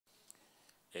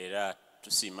era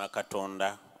tusiima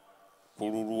Katonda ku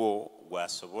lulwo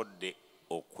gwasobodde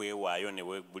okwewaayo ne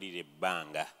weegulira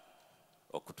ebbanga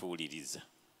okutuwuliriza.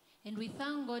 And we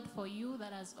thank God for you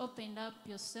that has opened up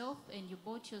yourself and you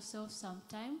bought yourself some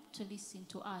time to listen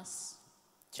to us.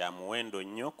 Kya muwendo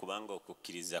nnyo kubanga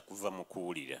okukkiriza kuva mu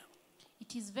kuwulira.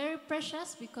 It is very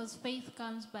precious because faith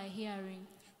comes by hearing.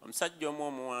 Omusajja omu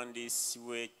omuwandiisi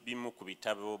w'ebimu ku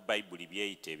bitabo Bayibuli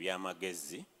byeyita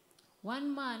eby'amagezi.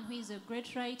 One man who is a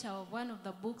great writer of one of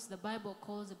the books the Bible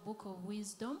calls a book of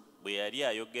wisdom. Bwe yali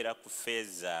ayogera ku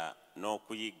ffeeza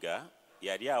n'okuyiga,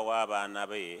 yali awa abaana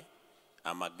be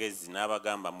amagezi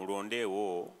n'abagamba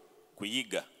mulondeewo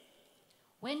kuyiga.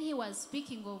 When he was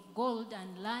speaking of gold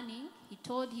and learning, he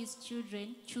told his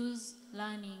children, choose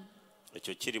learning.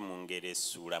 Ekyo kiri mu Ngero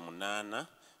essuula 8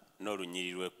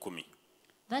 n'olunyiriri lw'10.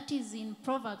 That is in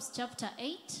Proverbs chapter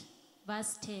 8,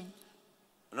 verse 10.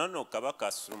 Nono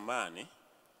Kabaka Sulumani,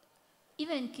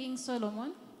 Even King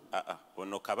Solomon,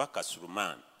 ono Kabaka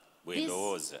Sulumani bwe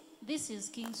ndowooza this is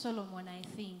King Solomon, I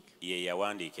think, ye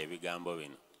yawandiika ebigambo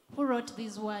bino. who wrote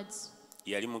these words.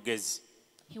 Yali mugezi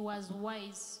He was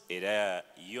wise. era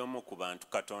y'omu ku bantu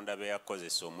Katonda be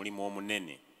yakozesa omulimu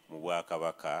omunene mu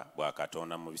bwakabaka bwa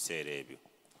Katonda mu biseera ebyo.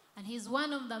 And he's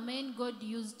one of the men God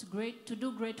used to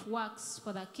do great works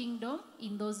for the kingdom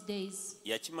in those days.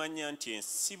 Yakimanya nti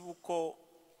ensibuko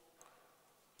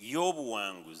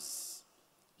y'obuwanguzi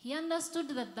He understood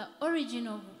that the origin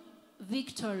of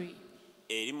victory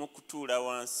eri mu kutuula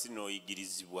wansi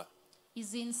n'oyigirizibwa.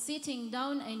 is in sitting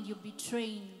down and you be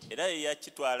trained. Era ye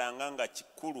yakitwalanga nga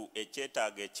kikulu,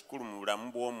 ekyetaaga ekikulu mu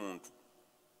bulamu bw'omuntu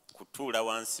kutuula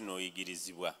wansi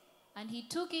n'oyigirizibwa. And he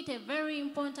took it a very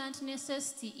important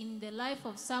necessity in the life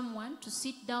of someone to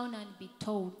sit down and be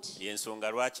taught.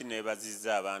 Y'ensonga lwaki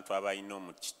neebazizza abantu abalina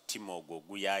omutima ogwo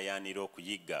oguyaayaanira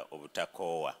okuyiga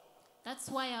obutakoowa. That's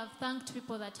why I've thanked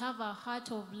people that have a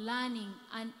heart of learning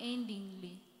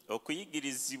unendingly.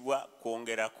 Okuyigirizibwa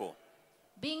kwongerako.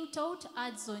 Being taught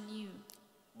adds on you.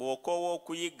 Bw'okoowa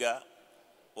okuyiga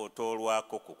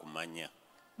otoolwako ku kumanya.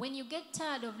 When you get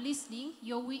tired of listening,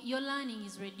 your learning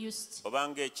is reduced.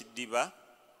 Obanga ekiddiba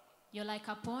You're like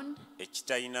a pond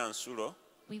ekitalina nsulo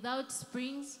without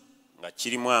springs, nga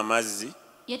kirimu amazzi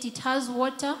yet it has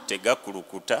water,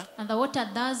 tegakulukuta, and the water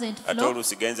doesn't ate flow.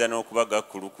 oluusi genza n'okuba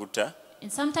gakulukuta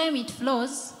And sometimes it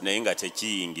flows, naye nga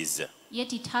tekiyingiza.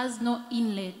 yet it has no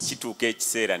inlet. Kituuka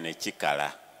ekiseera ne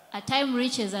kikala. A time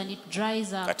reaches and it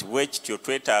dries up. Kati bwe kityo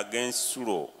twetaaga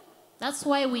ensulo That's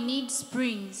why we need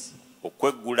springs,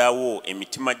 okweggulawo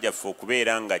emitima gyaffe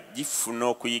okubeera nga gifuna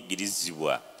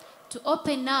okuyigirizibwa. to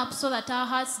open up so that our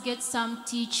hearts get some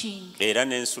teaching, Era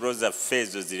n'ensulo zaffe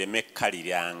ezo zireme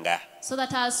kkaliranga. so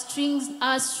that our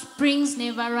springs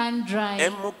never run dry.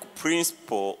 Emu ku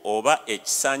principle oba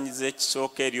ekisaanyizo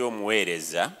ekisooka eri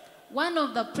omuweereza One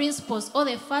of the principles or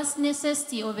the first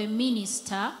necessity of a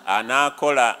minister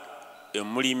anaakola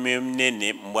omulimu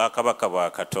emunene mu bwakabaka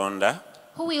bwa Katonda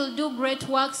who will do great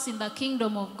works in the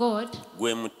kingdom of God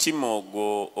gwe mutima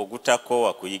ogwo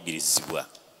ogutakoowa kuyigirizibwa.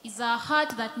 is a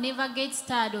heart that never gets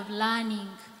tired of learning.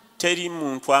 Teri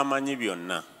muntu amanyi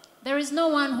byonna. There is no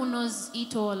one who knows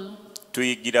it all.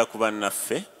 Tuyigira ku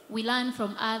bannaffe We learn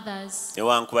from others.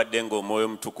 newankubadde ng'Omwoyo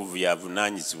Omutukuvu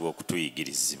y'avunaanyizibwa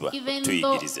okutuyigiriza.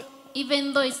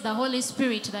 Even though it's the Holy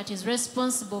Spirit that is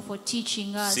responsible for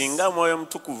teaching us. Singa Omwoyo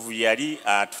Omutukuvu yali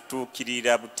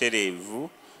atutuukirira butereevu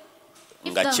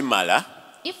nga kimala,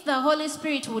 If the Holy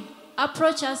Spirit would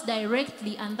approach us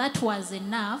directly and that was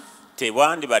enough,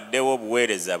 tewandibaddewo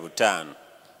obuweereza 5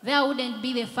 there wouldn't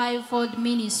be the fivefold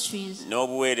ministries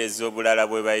n'obuweereza obulala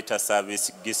bwe bayita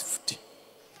service gift.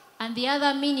 and the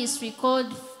other ministry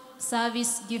called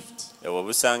service gift. Ebwo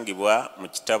busangibwa mu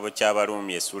kitabo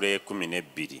ky'Abaruumi essula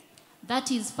 12.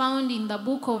 That is found in the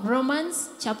book of Romans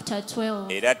chapter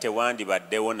 12. Era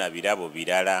tewandibaddewo na birabo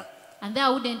birala. And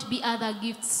there wouldn't be other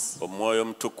gifts Omwoyo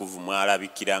Omutukuvu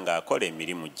mw'alabikira ng'akola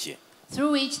emirimu gye.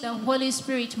 through which the Holy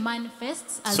Spirit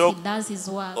manifests as So, he does his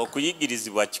work.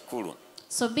 Okuyigirizibwa kikulu.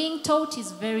 So being taught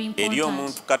is very Eri important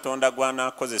omuntu Katonda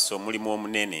gw'anaakozesa omulimu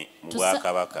omunene mu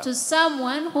bwakabaka. to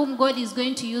someone whom God is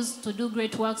going to use to do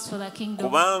great works for the kingdom.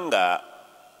 Kubanga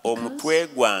omutwe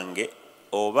gwange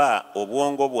oba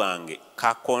obwongo bwange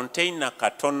ka container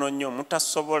katono nnyo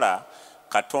mutasobola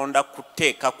Katonda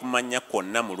kuteeka kumanya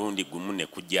kwonna mulundi gumu ne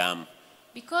kujyamu.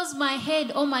 Because my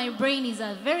head or my brain is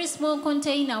a very small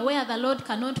container where the Lord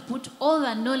cannot put all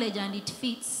the knowledge and it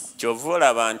fits. Kyova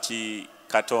olaba nti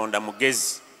Katonda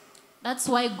mugezi. That's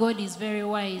why God is very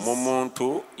wise. Mu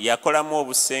muntu yakolamu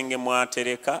obusenge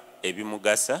mwatereka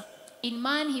ebimugasa. In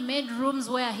man, he made rooms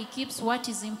where he keeps what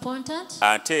is important.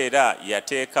 ate era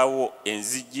yateekawo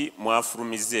enzigi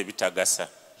mwafulumiza ebitagasa.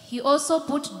 He also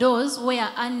put doors where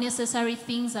unnecessary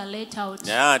things are let out.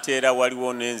 naye ate era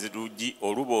waliwo n'enzirugi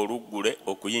oluba oluggule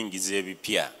okuyingiza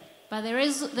ebipya. But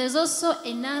there's also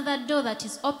another door that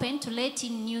is open to let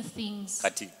in new things.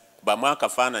 Kati bamu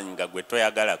akafaananyi nga gwe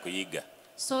toyagala kuyiga.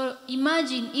 So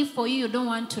imagine if for you don't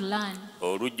want to learn.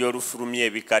 Oluggi olufulumya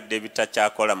ebikadde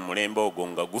bitakyakola mu mulembe ogwo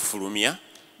nga gufulumya.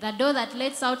 The door that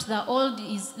lets out the old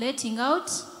is letting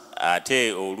out.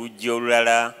 Ate oluggi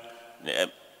olulala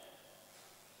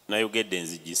nayogedde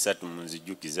enzigi 3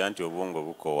 munzijukiza nti obwongo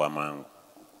bukoowa mangu.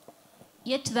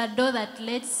 Yet the door that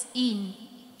lets in.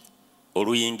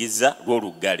 Oluyingiza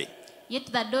lw'oluggale.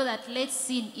 Yet the door that lets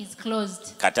in is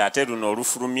closed. Kati ate luno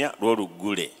olufulumya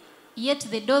lw'oluggule. Yet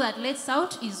the door that lets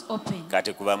out is open.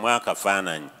 Kati kubamu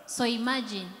akafaananyi. So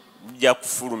imagine. Ujja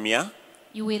kufulumya.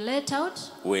 You will let out.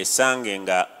 Weesange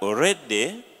nga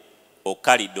already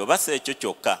okalidde oba si ekyo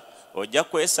kyokka ojja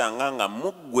kwesanga nga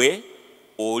muggwe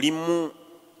oli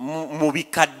mu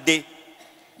bikadde.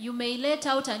 You may let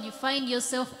out and you find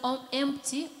yourself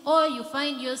empty, or you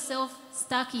find yourself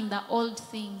stuck in the old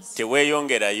things.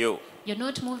 Teweeyongerayo. You're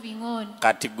not moving on.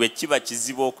 Kati gwe kiba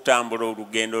kizibu okutambula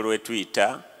olugendo lwe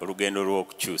tuyita olugendo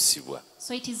lw'okukyusibwa.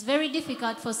 So it is very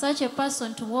difficult for such a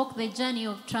person to walk the journey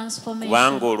of transformation.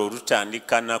 Kubanga olwo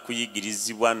lutandika na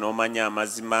kuyigirizibwa n'omanya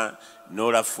amazima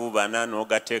n'olafuubana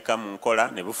n'ogateeka mu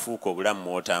nkola ne bufuuka obulamu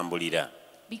mw'otambulira.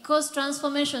 Because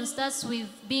transformation starts with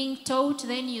being taught,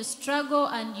 then you struggle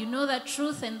and you know the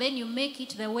truth, and then you make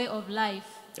it the way of life.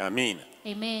 Amiina.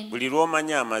 Amen. Buli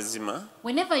lw'omanya amazima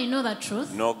Whenever you know the truth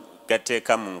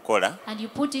n'ogateeka mu nkola and you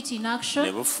put it in ne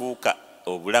action, bufuuka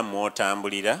obulamu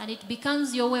mw'otambulira, and it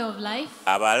becomes your way of life,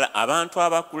 abantu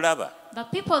abakulaba the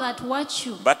people that watch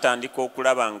you, batandika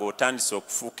okulaba ng'otandise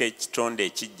okufuuka ekitonde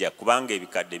ekijja kubanga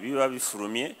ebikadde biba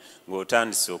bifulumye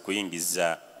ng'otandise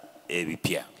okuyingiza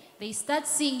ebipya. they start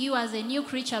seeing you as a new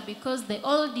creature because the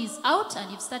old is out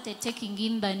and you've started taking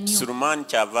in the new. Sulemaani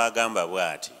kyava agamba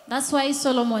bw'ati. That's why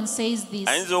Solomon says this.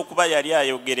 Ayinza okuba yali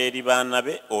ayogera eri baana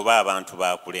be oba abantu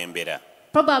b'akulembera.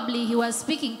 Probably he was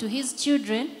speaking to his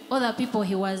children or the people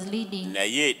he was leading.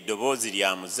 Naye ddoboozi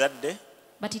lya muzadde,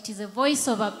 But it is a voice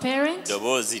of a parent.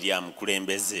 ddoboozi lya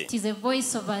mukulembeze. It is a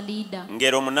voice of a leader.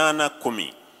 Ngero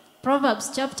 8:10. Proverbs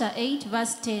chapter 8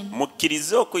 verse 10.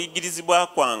 Mukkirize okuyigirizibwa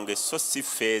kwange so si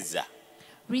ffeeza.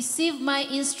 Receive my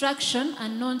instruction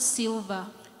and not silver.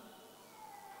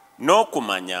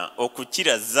 N'okumanya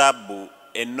okukira zaabu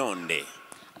ennonde.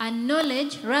 And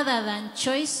knowledge rather than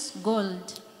choice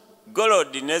gold.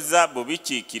 Golodi ne zaabu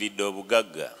bikiikiridde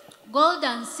obugagga. Gold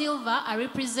and silver are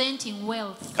representing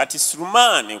wealth. Kati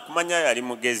Sulemaani okumanya yali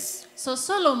mugezi. So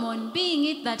Solomon, being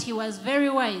it that he was very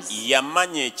wise,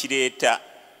 Yamanya ekireeta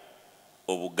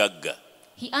obugagga.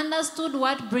 he understood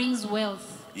what brings wealth.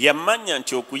 Yamanya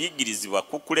nti okuyigirizibwa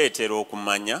kukuleetera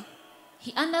okumanya.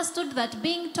 He understood that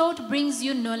being taught brings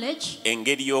you knowledge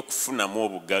Engeri y'okufunamu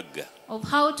obugagga. of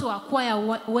how to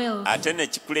acquire wealth. Ate ne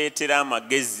kikuleetera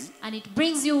amagezi And it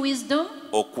brings you wisdom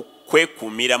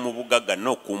okwekuumira mu bugagga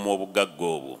n'okuuma obugagga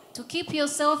obwo. to keep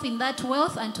yourself in that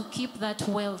wealth and to keep that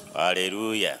wealth.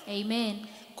 Haleluya. Amen.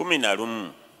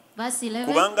 11. Verse 11.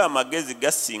 Kubanga amagezi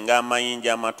gasinga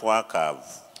amayinja amatwakaavu.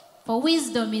 For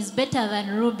wisdom is better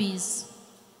than rubies.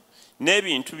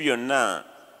 N'ebintu byonna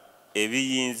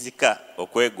ebiyinzika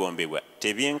okwegombebwa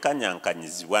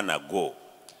tebyenkanyankanyizibwa nago.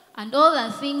 And all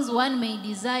the things one may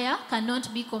desire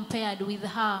cannot be compared with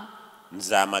her.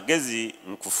 Nze amagezi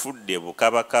nkufudde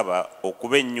bukabakaba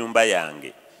okuba ennyumba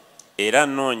yange era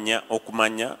noonya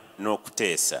okumanya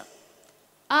n'okuteesa.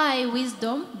 I,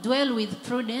 wisdom, dwell with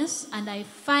prudence, and I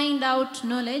find out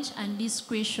knowledge and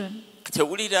discretion.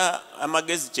 Tewulira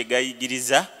amagezi kye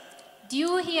gayigiriza. Do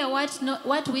you hear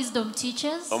what wisdom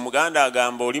teaches? Omuganda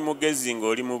agamba oli mugezi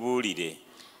ng'oli mubuulire.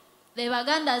 The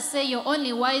Baganda say you're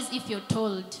only wise if you're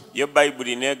told. Yo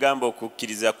Bayibuli n'egamba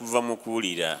okukkiriza kuva mu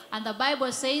kuwulira. And the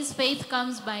Bible says faith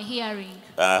comes by hearing.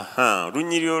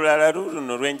 Lunyiri olulala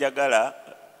luno lwenjagala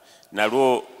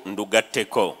nalwo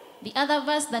ndugatteko. The other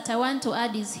verse that I want to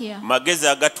add is here. Magezi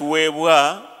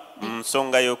agatuweebwa mu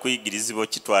nsonga y'okuyigirizibwa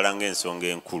kitwala ng'ensonga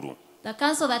enkulu. The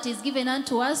counsel that is given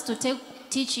unto us to take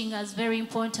teaching as very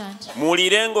important.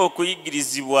 Muwulirenga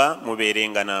okuyigirizibwa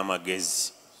mubeerenga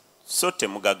n'amagezi. So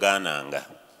temugagaananga.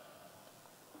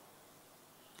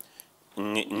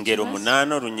 Ngero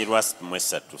 8 lunyiri lwa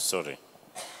 3. Sorry.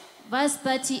 Verse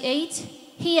 38.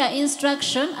 Hear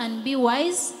instruction and be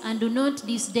wise and do not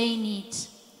disdain it.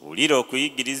 Wulira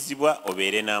okuyigirizibwa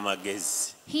obeere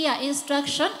n'amagezi. Hear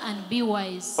instruction and be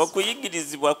wise.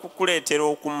 Okuyigirizibwa kukuleetera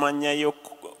okumanyayo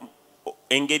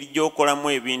engeri gy'okolamu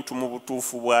ebintu mu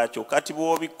butuufu bwakyo. Kati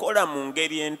bw'obikola mu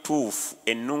ngeri entuufu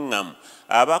ennuŋŋamu,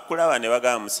 abakulaba ne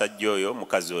bagamba musajja oyo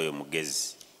mukazi oyo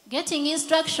mugezi. Getting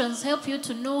instructions help you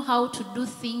to know how to do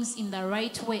things in the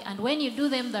right way. And when you do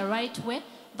them the right way,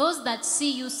 those that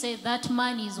see you say, that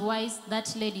man is wise,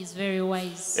 that lady is very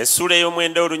wise. Essula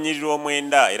ey'omwenda olunyiriri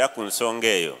lw'omwenda era ku nsonga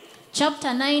eyo.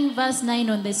 Chapter 9 verse 9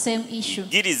 on the same issue.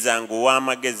 Yigirizanga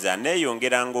ow'amagezi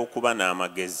aneeyongeranga okuba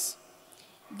n'amagezi.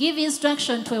 Give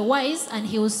instruction to a wise and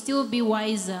he will still be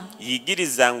wiser.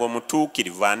 Yigirizanga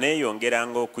omutuukirivu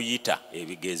aneeyongeranga okuyita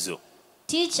ebigezo.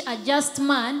 Teach a just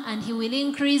man and he will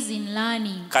increase in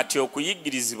learning. Kati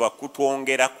okuyigirizibwa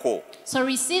kutwongerako. So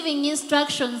receiving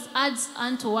instructions adds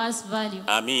unto us value.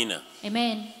 Amiina.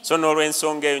 Amen. So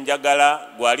n'olw'ensonga eyo njagala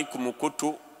gwali ku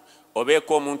mukutu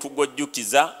obeeko omuntu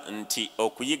gw'ojjukiza nti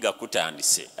okuyiga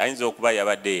kutandise. Ayinza okuba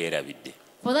yabadde yeerabidde.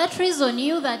 For that reason,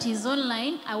 you that is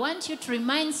online, I want you to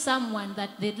remind someone that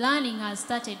the learning has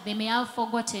started. They may have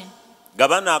forgotten.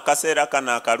 Gabana akaseera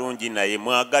kana akalungi naye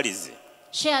mwagalize.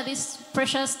 Share this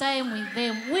precious time with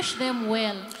them. Wish them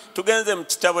well. Tugenze mu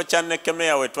kitabo kya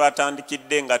Nekemeya we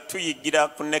twatandikidde nga tuyigira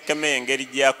ku Nekemeya engeri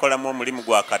gy'akolamu omulimu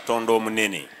gwa Katonda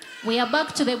omunene. We are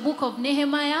back to the book of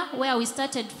Nehemiah where we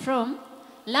started from,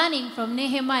 learning from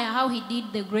Nehemiah how he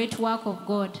did the great work of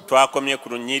God. Twakomye ku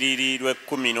lunyiriri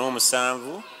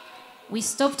lw'17. We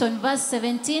stopped on verse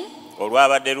 17.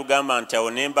 Olwabadde lugamba nti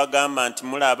awo ne mbagamba nti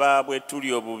mulaba bwe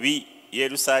tuli obubi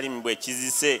Yerusaalemi bwe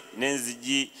kizise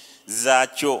n'enzigi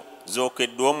zaakyo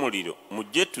zookeddwa omuliro,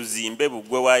 mujje tuzimbe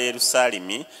bbugwe wa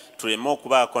Yerusaalemi tuleme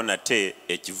okubaako nate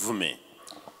ekivume.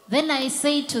 Then I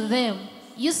said to them,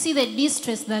 you see the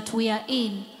distress that we are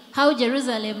in, how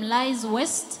Jerusalem lies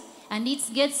waste and its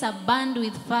gates are burned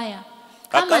with fire.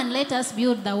 Come and let us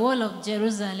build the wall of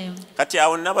Jerusalem. Kati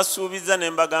awo nabasuubiza ne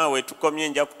mbagamba we tukomye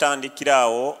nja kutandikira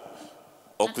awo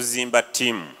okuzimba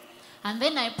ttiimu. And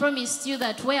then I promised you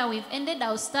that where we've ended,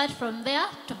 I'll start from there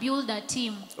to build a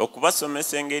team.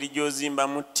 Okubasomesa engeri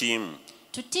gy'ozimbamu ttiimu.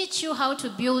 To teach you how to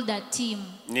build a team.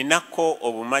 Ninako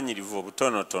obumanyirivu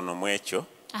obutonotono mu ekyo.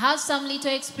 I have some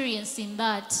little experience in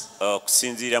that.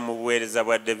 Okusinziira mu buweereza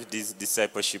bwa David's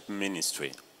Discipleship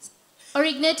Ministry.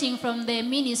 Originating from the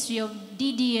ministry of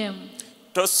DDM.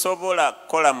 Tosobola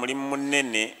kukola mulimu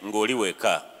munene ng'oli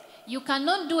weka. You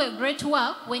cannot do a great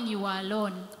work when you are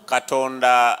alone.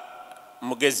 Katonda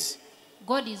mugezi.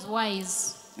 God is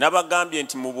wise. Nabagambye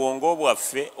nti mu bwongo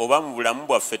bwaffe oba mu bulamu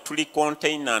bwaffe tuli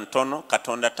container ntono.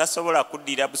 Katonda tasobola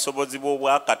kuddira busobozi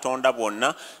bw'obwa Katonda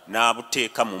bwonna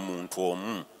n'abuteeka mu muntu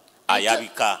omu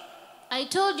ayabika. I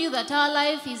told you that our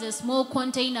life is a small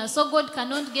container, so God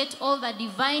cannot get all the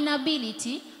divine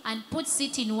ability and puts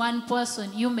it in one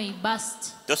person. You may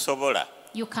burst. Tosobola.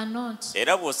 You cannot.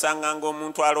 Era bw'osanganga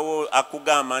omuntu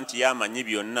akugamba nti yamanyi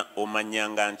byonna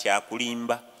omanyanga nti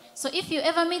akulimba. So if you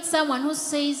ever meet someone who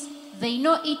says they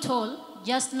know it all,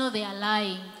 just know they are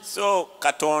lying. So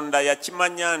Katonda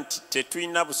yakimanya nti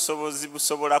tetulina busobozi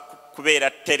busobola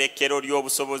kubeera tterekero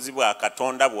ly'obusobozi bwa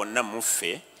Katonda bwonna mu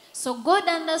ffe. So God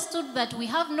understood that we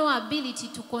have no ability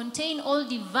to contain all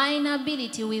divine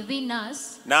ability within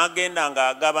us. N'agenda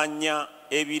ng'agabanya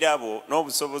ebirabo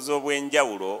n'obusobozi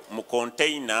obw'enjawulo mu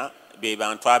container be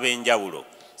bantu ab'enjawulo.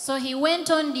 So he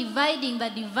went on dividing the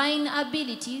divine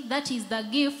ability, that is the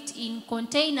gift, in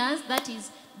containers, that is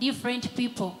different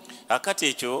people. Akati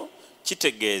ekyo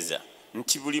kitegeeza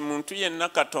nti buli muntu yenna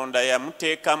Katonda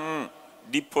yamuteekamu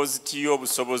deposit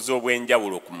y'obusobozi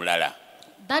obw'enjawulo ku mulala.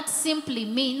 That simply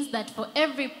means that for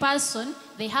every person,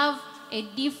 they have a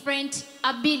different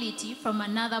ability from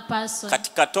another person.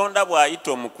 Kati Katonda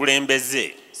bw'ayita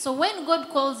omukulembeze. So when God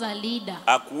calls a leader,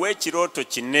 akuwa ekirooto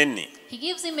kinene. he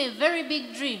gives him a very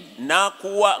big dream.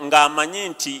 N'akuwa ng'amanyi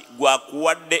nti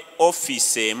gwakuwadde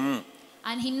ofiisi emu.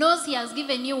 And he knows he has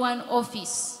given you one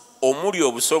office. Omuli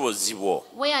obusobozi bwo.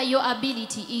 Where your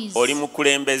ability is. Oli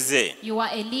mukulembeze. You are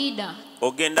a leader.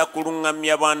 Ogenda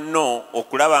kulungamya banno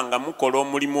okulaba nga mukola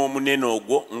omulimu omunene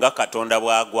ogwo nga Katonda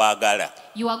bw'agwagala.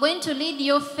 You are going to lead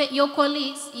your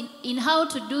colleagues in how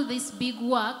to do this big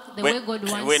work the way God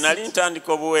wants we nali it.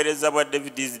 ntandika obuweereza bwa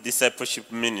David's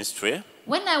Discipleship Ministry.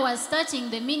 When I was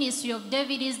starting the ministry of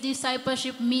David's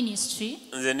Discipleship Ministry,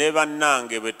 nze ne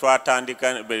bannange bwe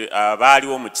twatandika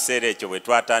abaaliwo mu kiseera ekyo bwe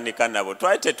twatandika nabo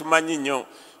twali tetumanyi nnyo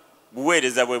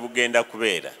buweereza bwe bugenda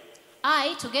kubeera.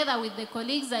 I, together with the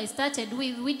colleagues I started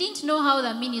with, we didn't know how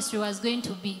the ministry was going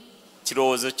to be.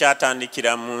 Kirowoozo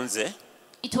kyatandikira mu nze.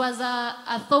 It was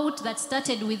a thought that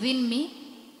started within me.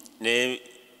 Ne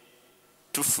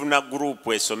tufuna group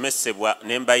esomesebwa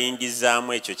ne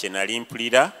mbayingizaamu ekyo kye nali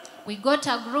mpulira We got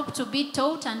a group to be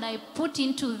taught, and I put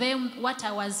into them what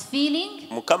I was feeling.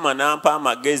 Mukama n'ampa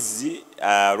amagezi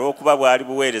olw'okuba bwali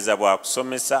buweereza bwa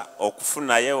kusomesa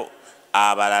okufunayo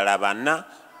abalala bana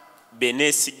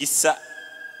beneesigisa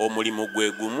omulimu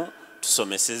gwe gumu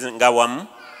tusomesenga wamu.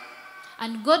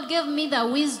 And God gave me the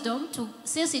wisdom to,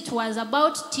 since it was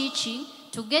about teaching,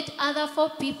 to get other 4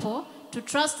 people to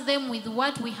trust them with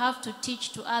what we have to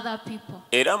teach to other people.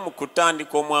 Era mu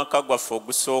kutandika omwaka gwaffe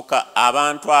ogusooka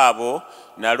abantu abo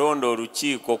nalonda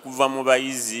olukiiko okuva mu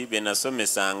bayizi be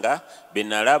nasomesanga be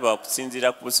nalaba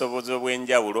okusinziira ku busobozi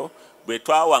obw'enjawulo bwe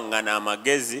twawaŋŋana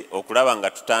amagezi okulaba nga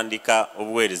tutandika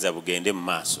obuweereza bugende mu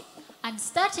maaso. And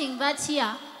starting that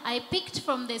year, I picked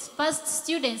from the first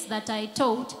students that I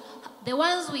taught, the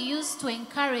ones we used to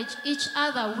encourage each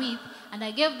other with, and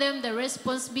I gave them the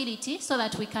responsibility so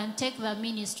that we can take the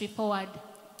ministry forward.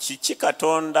 Kiki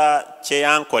Katonda kye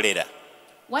yankolera?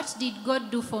 What did God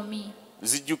do for me?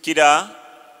 Nzijjukira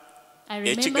I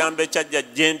remember ekigambo ekyajja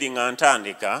gyendi nga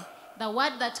ntandika the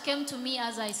word that came to me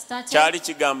as I started. kyali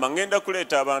kigamba ngenda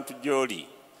kuleeta abantu gy'oli.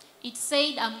 It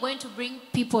said, I'm going to bring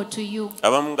people to you.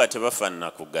 Abamu nga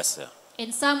tebafaanana kugasa.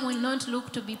 And some will not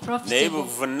look to be Naye profitable.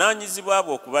 buvunaanyizibwa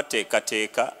bwe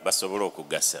okubateekateeka basobole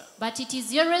okugasa. But it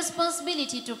is your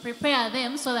responsibility to prepare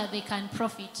them so that they can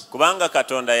profit. Kubanga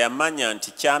Katonda yamanya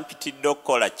nti kyampitidde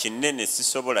okukola kinene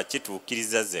sisobola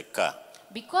kituukiriza zekka.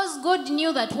 Because God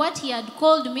knew that what he had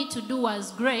called me to do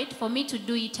was great for me to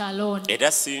do it alone.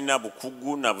 Era sirina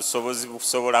bukugu na busobozi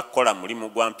busobola kukola mulimu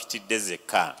gwampitidde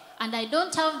zekka. And I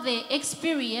don't have the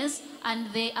experience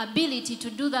and the ability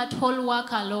to do that whole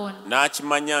work alone.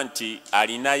 N'akimanya nti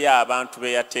alinayo abantu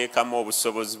be yateekamu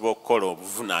obusobozi bw'okukola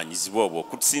obuvunaanyizibwa obwo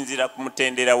okusinziira ku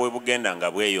mutendera we bugenda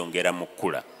nga bweyongera mu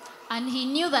kkula. And he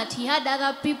knew that he had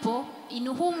other people in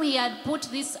whom he had put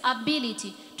this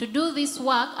ability to do this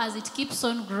work as it keeps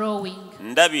on growing.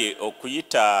 Ndabye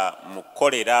okuyita mu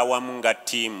kukolera awamu nga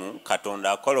ttiimu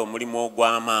Katonda akola omulimu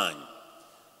ogw'amaanyi.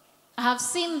 I have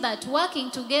seen that working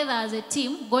together as a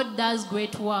team, God does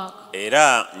great work.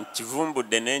 Era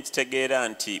nkivumbudde ne nkitegeera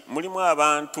nti mulimu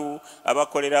abantu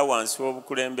abakolera wansi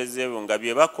w'obukulembeze bwo nga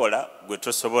bye bakola gwe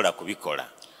tosobola kubikola.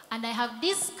 And I have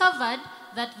discovered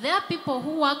that there are people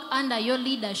who work under your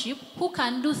leadership who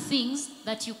can do things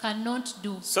that you cannot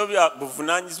do. So bya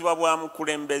buvunaanyizibwa bwa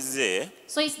mukulembeze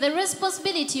So it's the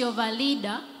responsibility of a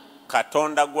leader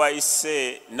Katonda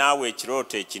gw'ayise naawe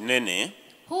ekirooto ekinene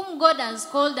whom God has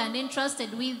called and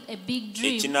entrusted with a big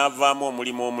dream ekinaavaamu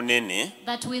omulimu omunene.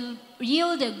 that will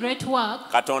yield a great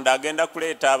work. Katonda agenda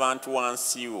kuleeta abantu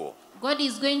wansi wo. God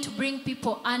is going to bring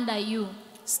people under you.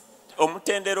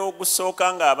 Omutendera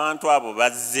ogusooka ng'abantu abo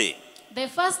bazze The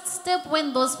first step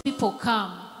when those people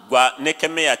come, gwa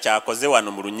Nekemeya kyakoze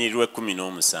wano mu Lunyiri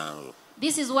lw'17.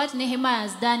 this is what Nehemiah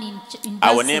has done in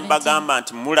Awo verse ne 17. mbagamba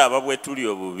nti mulaba bwe tuli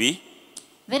obubi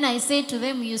Then I said to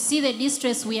them, you see the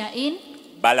distress we are in,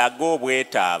 balage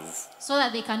obwetaavu so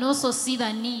that they can also see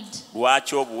the need.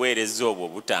 lwaki obuweereza obwo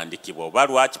butandikibwa oba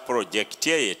lwaki pulojekiti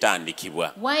eyo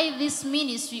etandikibwa. Why this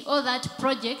ministry or that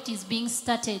project is being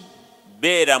started.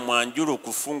 Beera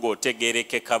mwanjulukufu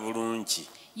ng'otegeerekeka bulungi.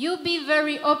 You be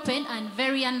very open and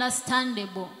very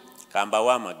understandable.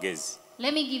 Kambawo amagezi.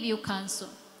 Let me give you counsel.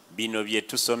 Bino bye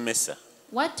tusomesa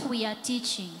What we are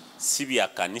teaching si bya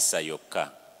kanisa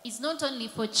yokka. is not only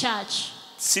for church,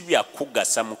 Si bya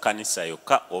kugasa mu kanisa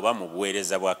yokka oba mu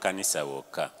buweereza bwa kanisa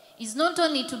bwokka. it's not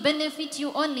only to benefit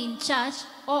you only in church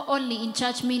or only in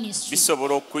church ministry.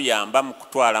 Bisobola okuyamba mu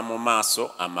kutwala mu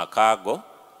maaso amakaago.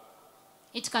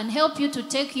 It can help you to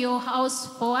take your house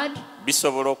forward.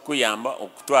 Bisobola okuyamba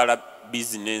okutwala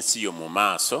bizinensi yo mu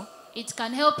maaso. It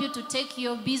can help you to take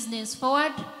your business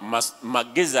forward.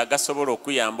 Magezi agasobola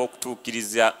okuyamba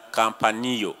okutuukiriza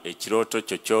kampani yo ekirooto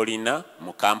kyo ky'olina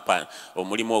mu kampani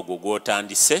omulimu ogwo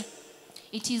gw'otandise.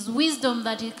 It is wisdom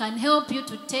that it can help you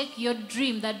to take your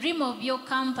dream, the dream of your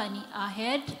company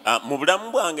ahead. Mu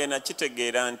bulamu bwange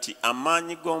nakitegeera nti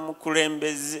amaanyi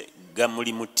g'omukulembeze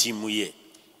gamuli mu ttiimu ye.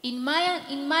 In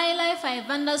my life, I have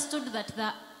understood that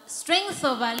the strength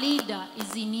of a leader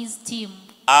is in his team.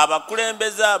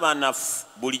 Abakulembeze abanafu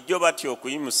bulijjo batya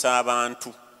okuyimusa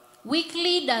abantu. Weak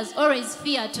leaders always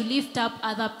fear to lift up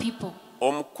other people.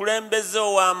 Omukulembeze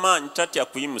ow'amaanyi tatya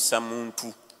kuyimusa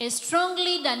muntu. A strong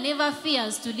leader never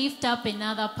fears to lift up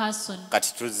another person.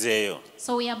 Kati tuzzeeyo.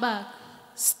 So we are back.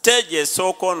 Stage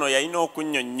esooka ono yalina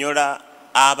okunnyonnyola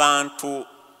abantu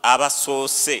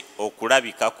abasoose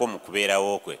okulabikako mu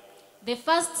kubeerawo kwe. The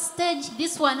first stage,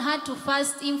 this one had to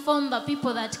first inform the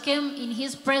people that came in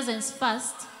his presence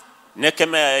first.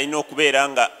 Nekemeya yalina okubeera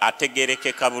nga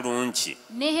ategeerekeka bulungi.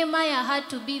 Nehemiah had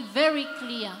to be very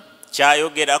clear.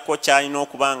 kyayogerako kyalina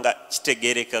okuba nga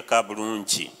kitegeerekeka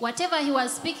bulungi. Whatever he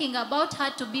was speaking about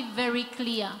had to be very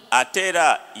clear. Ate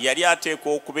era yali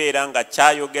ateekwa okubeera nga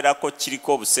kyayogerako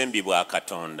kiriko obusembi bwa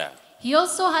Katonda. He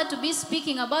also had to be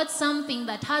speaking about something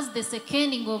that has the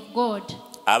seconding of God.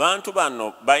 Abantu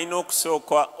bano balina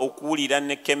okusooka okuwulira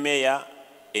Nekemeya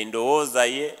endowooza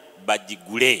ye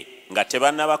bagigule nga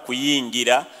tebannaba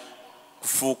kuyingira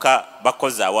kufuuka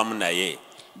bakozi awamu naye.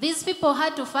 These people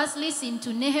had to first listen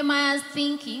to Nehemiah's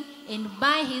thinking and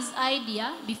buy his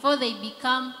idea before they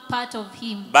become part of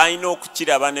him. Balina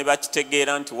okukiraba ne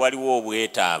bakitegeera nti waliwo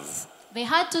obwetaavu. They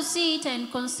had to see it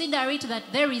and consider it that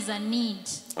there is a need.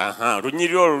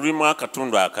 Lunyiriri olwo lulimu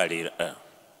akatundu akalira.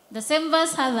 The same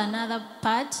verse has another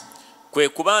part. Kwe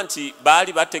kuba nti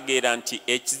baali bategeera nti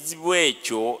ekizibu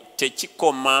ekyo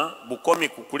tekikoma bukomi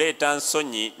ku kuleeta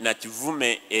nsonyi na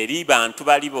kivume eri bantu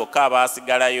bali bokka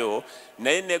abaasigalayo,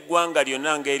 naye n'eggwanga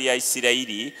lyonna ng'erya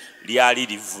Isirayiri lyali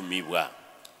livumibwa.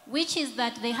 Which is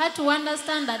that they had to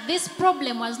understand that this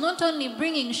problem was not only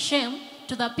bringing shame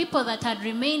to the people that had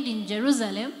remained in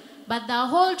Jerusalem, but the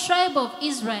whole tribe of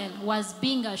Israel was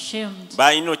being ashamed.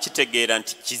 Balina okitegeera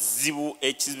nti kizibu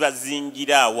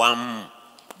ekibazingira awamu.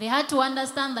 They had to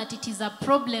understand that it is a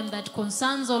problem that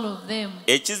concerns all of them.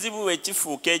 Ekizibu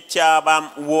ekifuuka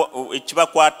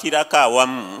ekibakwatirako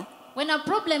awamu. When a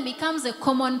problem becomes a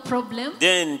common problem,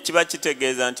 then kiba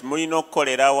kitegeeza nti mulina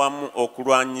okukolera awamu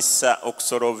okulwanyisa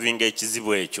okusolovinga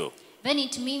ekizibu ekyo. then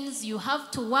it means you have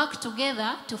to work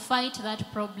together to fight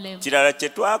that problem. Kirala kye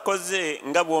twakoze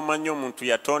nga bw'omanyi omuntu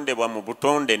yatondebwa mu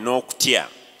butonde n'okutya.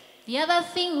 The other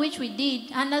thing which we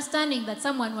did, understanding that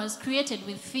someone was created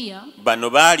with fear, bano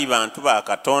baali bantu ba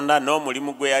Katonda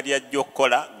n'omulimu gwe yali ajja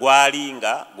okukola gwali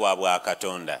nga gwa bwa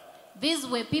Katonda. these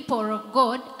were people of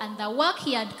God, and the work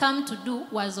he had come to do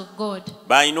was of God.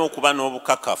 Balina okuba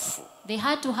n'obukakafu They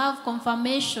had to have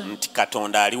confirmation nti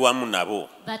Katonda ali wamu nabo.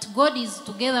 that God is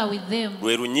together with them.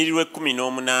 Lwe lunyiriri lwe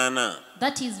 18.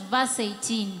 That is verse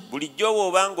 18. Bulijjo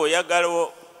bw'oba ng'oyagala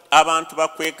abantu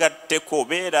bakwegatteko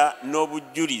beera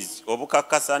n'obujulizi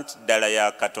obukakasa nti ddala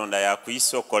ya Katonda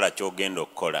yakuyisa okukola ky'ogenda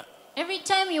okukola. Every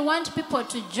time you want people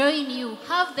to join you,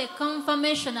 have the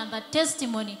confirmation and the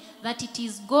testimony that it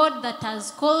is God that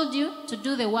has called you to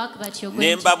do the work that you're going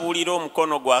to do. Nembabuulira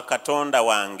omukono gwa Katonda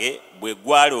wange bwe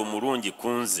gwali omulungi ku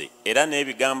nze, era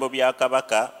n'ebigambo bya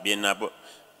kabaka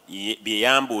bye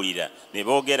yambuulira ne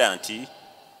boogera nti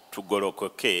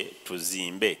tugolokoke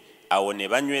tuzimbe. Awo ne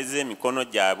banyweza emikono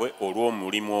gyabwe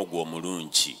olw'omulimu ogwo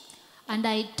omulungi. And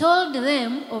I told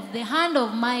them of the hand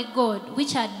of my God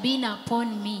which had been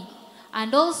upon me,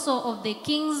 and also of the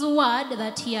king's word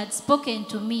that he had spoken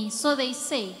to me. So they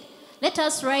said, let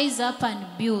us rise up and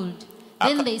build.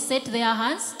 Then they set their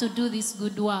hands to do this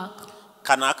good work.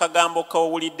 Kano akagambo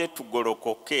kawulidde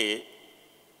tugolokoke,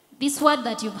 This word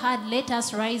that you've heard, let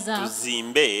us rise up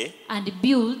tuzimbe, and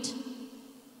build,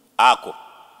 ako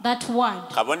that word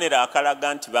kabonero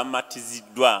akalaga nti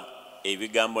bamatiziddwa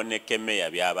ebigambo Nekemeya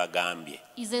byabagambye.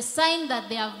 is a sign that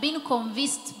they have been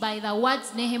convinced by the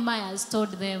words Nehemiah has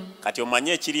told them. Kati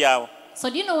omanye ekiri awo, So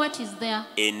do you know what is there?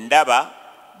 endaba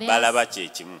They balaba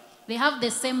kyekimu. They have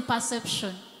the same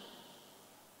perception.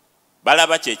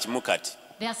 Balaba kyekimu kati.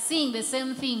 They are seeing the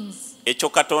same things. Ekyo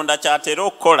Katonda kyatera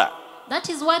okukola. That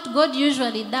is what God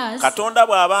usually does. Katonda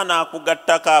bw'aba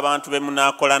anaakugattako abantu be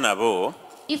munaakola nabo,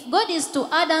 If God is to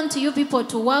add unto you people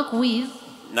to work with,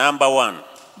 number 1,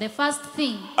 the first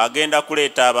thing, agenda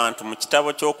kuleeta abantu mu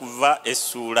kitabo ky'Okuva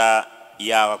essuula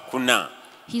ya 4.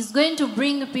 he's going to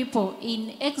bring people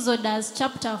in Exodus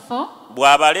chapter 4.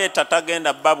 Bw'abaleeta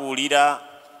tagenda babuulira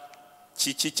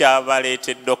kiki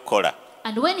kyabaleetedde okukola.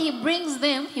 And when he brings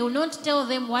them, he will not tell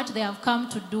them what they have come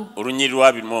to do. Olunyiriri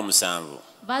lwa 27.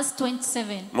 Verse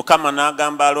 27. Mukama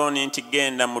n'agamba Alooni nti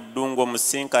genda mu ddungu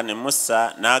omusinkane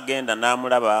Musa, n'agenda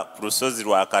n'amulaba ku lusozi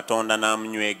lwa Katonda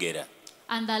n'amunywegera.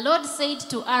 And the Lord said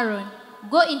to Aaron,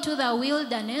 go into the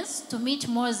wilderness to meet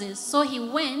Moses. So he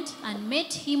went and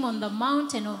met him on the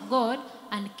mountain of God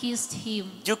and kissed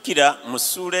him. Jjukira mu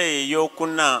ssuula eyo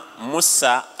ey'okuna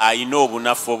Musa ayina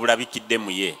obunafu obulabikidde mu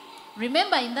ye.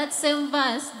 Remember in that same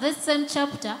verse, this same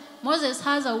chapter, Moses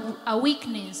has a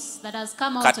weakness that has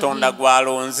come out Katonda of him.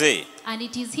 gw'alonze, And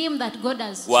it is him that God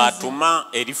has chosen. gw'atuma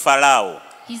eri Falaawo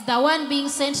He's the one being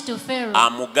sent to Pharaoh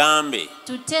amugambe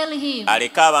to tell him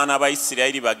aleke abaana ba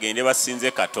Isirayiri bagende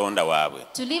basinze Katonda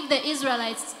waabwe. to leave the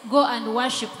Israelites go and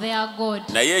worship their God.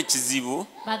 Naye ekizibu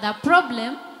But the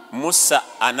problem, Musa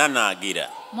ananaagira.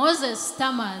 Moses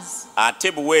stammers.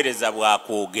 Ate buweereza bwa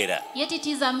kwogera. Yet it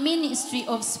is a ministry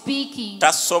of speaking.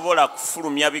 Tasobola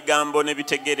kufulumya bigambo ne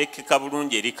bitegerekeka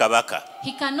bulungi eri kabaka.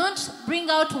 He cannot bring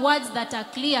out words that are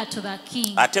clear to the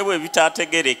king. Ate bwe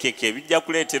bitaategerekeke bijja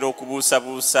kuleetera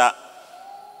okubuusabuusa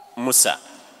Musa.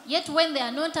 Yet when they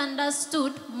are not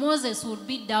understood, Moses would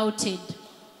be doubted.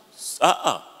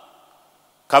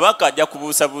 Kabaka ajja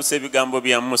kubuusabuusa ebigambo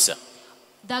bya Musa.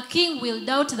 The king will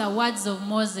doubt the words of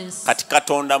Moses. Kati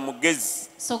Katonda mugezi.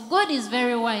 So God is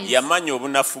very wise. Yamanya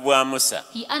obunafu bwa Musa.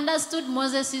 He understood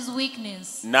Moses'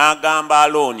 weakness. N'agamba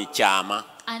Alooni kyama.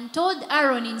 And told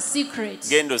Aaron in secret,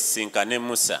 Genda osisinkane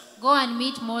Musa. go and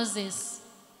meet Moses.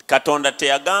 Katonda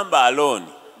teyagamba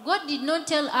Alooni. God did not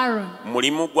tell Aaron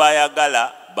mulimu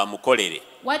gw'ayagala bamukolere.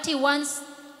 what he wants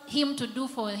him to do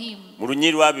for him. Mu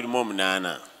Lunyiriri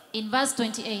 28. In verse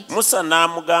 28. Musa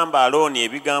n'amugamba Alooni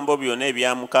ebigambo byonna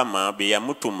ebya Mukama bye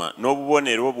yamutuma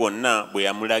n'obubonero bwonna bwe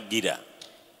yamulagira.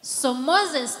 So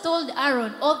Moses told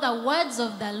Aaron all the words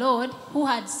of the Lord who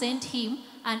had sent him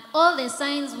and all the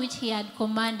signs which he had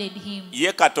commanded him.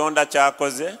 Ye Katonda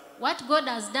ky'akoze What God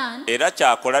has done, era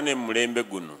ky'akola ne mu mulembe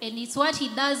guno. and it's what he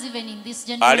does even in this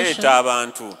generation. Aleeta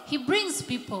abantu He brings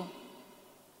people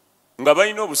nga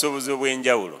balina obusobozi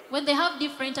obw'enjawulo. when they have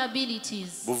different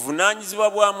abilities. Buvunaanyizibwa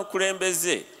bwa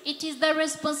mukulembeze It is the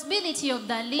responsibility of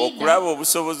the leader okulaba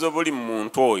obusobozi obuli mu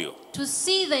muntu oyo, to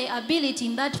see the ability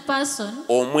in that person,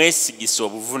 omwesigisa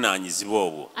obuvunaanyizibwa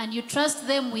obwo. and you trust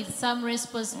them with some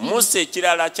responsibility. Musa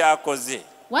ekirala ky'akoze,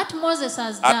 What Moses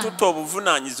has done, atutte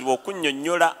obuvunaanyizibwa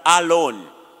okunnyonnyola Alooni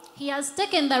he has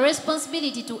taken the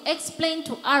responsibility to explain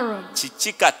to Aaron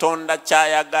kiki Katonda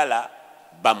ky'ayagala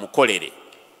bamukolere.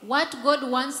 what God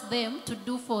wants them to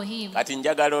do for him. Kati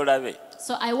njagala olabe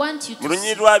So I want you mu to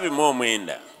see. Lunyiriri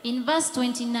 29 In verse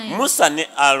 29, Musa ne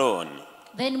Alooni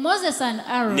then Moses and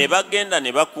Aaron ne bagenda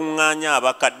ne bakuŋŋaanya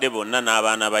abakadde bonna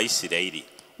n'abaana ba Isirayiri.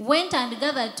 went and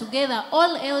gathered together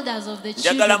all elders of the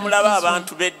children Njagala of mulaba Israel.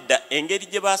 abantu bedda engeri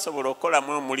gye baasobola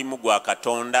okukolamu omulimu gwa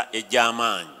Katonda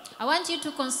egy'amaanyi. I want you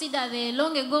to consider the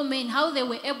long ago men, how they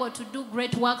were able to do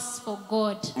great works for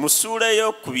God. Mu ssuula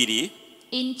ey'okubiri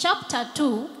In chapter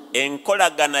 2,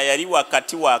 enkolagana yali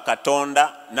wakati wa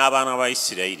Katonda n'abaana ba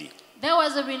Isirayiri. there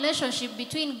was a relationship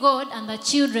between God and the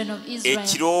children of Israel.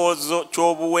 Ekirowoozo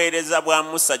ky'obuweereza bwa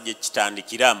Musa gye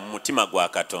kitandikira mu mutima gwa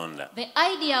Katonda. The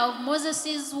idea of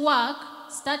Moses' work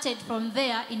started from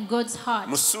there in God's heart.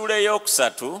 Mu ssuula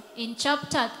ey'okusatu In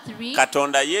chapter 3,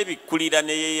 Katonda yeebikkulira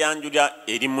ne yeeyanjula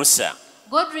eri Musa.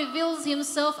 God reveals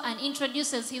himself and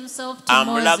introduces himself to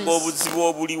Amulaga Moses. obuzibu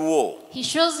obuliwo He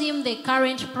shows him the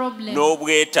current problem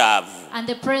n'obwetaavu. and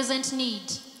the present need.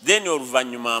 Then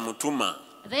oluvannyuma amutuma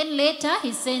Then later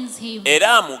he sends him era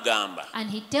amugamba and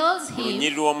he tells mu him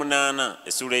Lunyiriri 8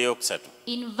 essuula ey'okusatu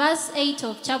in verse 8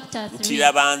 of chapter nti 3,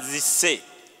 laba nzise.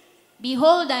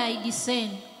 behold, I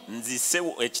descend. Nzise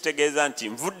ekitegeeza nti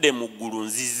nvudde mu ggulu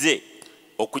nzize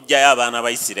okuggyayo abaana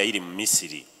ba Isirayiri mu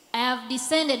Misiri. I have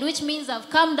descended, which means I've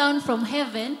come down from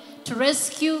heaven to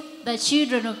rescue the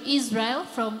children of Israel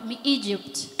from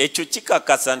Egypt. Ekyo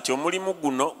kikakasa nti omulimu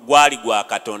guno gwali gwa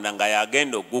Katonda nga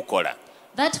yagenda ogukola.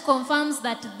 That confirms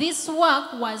that this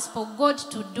work was for God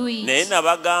to do Naye it.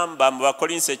 nabagamba mu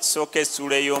Bakolinso ekisooka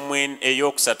essuula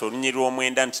ey'okusatu Olunyiriri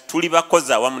 9 nti tuli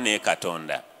bakozi awamu ne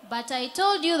Katonda. But I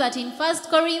told you that in 1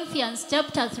 Corinthians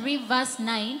chapter 3 verse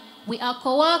 9, we are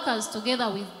co-workers together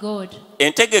with God.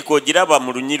 Entegeko ogiraba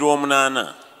mu Lunyiriri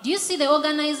 8. Do you see the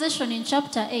organization in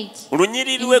chapter 8?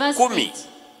 Lunyiriri In verse 10. 8.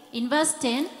 In verse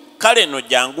 10, Kale no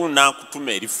jangu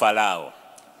n'akutuma eri Falaawo.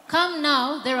 come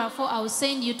now, therefore I will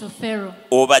send you to Pharaoh,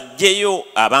 Obaggyeyo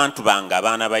abantu bange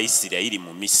abaana ba Isirayiri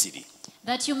mu Misiri.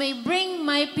 that you may bring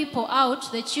my people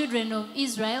out, the children of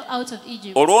Israel, out of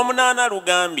Egypt. Olw'omunaana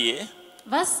lugambye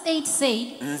Verse 8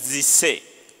 said, nzise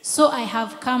so I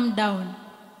have come down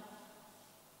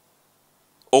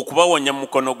okubawonya mu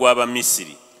mukono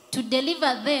gw'Abamisiri. to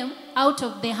deliver them out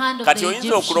of the hand of Kati the oyinza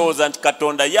Egyptians. okulowooza nti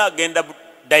Katonda ye agenda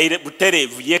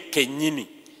butereevu ye kennyini.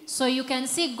 So you can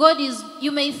see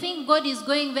you may think God is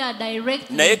going there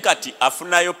directly, Naye kati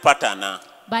afunayo patana.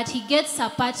 but he gets a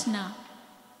partner,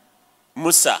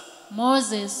 Musa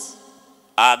Moses,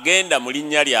 agenda mu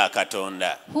linnya lya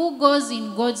Katonda. who goes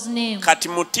in God's name. Kati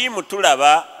mu ttiimu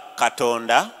tulaba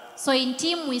Katonda, So in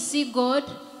team we see God,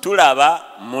 tulaba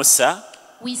Musa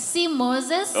we see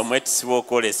Moses, omwetisibwa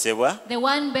okwolesebwa, the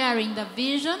one bearing the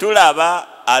vision. tulaba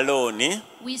Alooni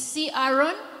We see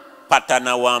Aaron,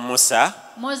 patana wa Musa.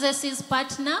 Moses'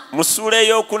 partner. Mu ssuula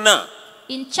ey'okuna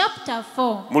In chapter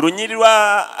 4, mu Lunyiriri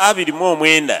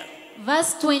 29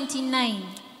 verse 29,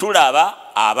 tulaba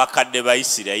abakadde ba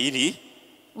Isirayiri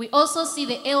We also see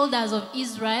the elders of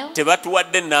Israel.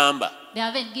 Tebatuwadde namba. They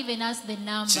haven't given us the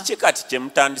number. Kiki kati kye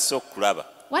mutandise okulaba?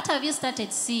 What have you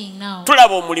started seeing now?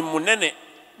 Tulaba omulimu munene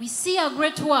We see a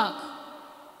great work,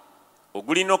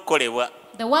 ogulina okukolebwa.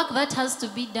 the work that has to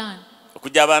be done.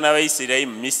 Okujja abaana ba Isirayiri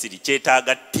mu Misiri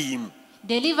kyetaaga ttiimu.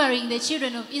 Delivering the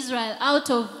children of Israel out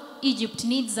of Egypt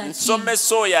needs a team.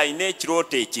 Nsomesa oyo alina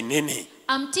ekirooto ekinene.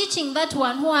 I'm teaching that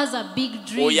one who has a big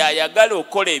dream. Oyo ayagala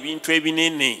okukola ebintu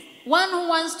ebinene. One who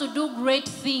wants to do great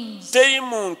things. Teri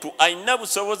muntu alina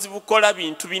busobozi bukola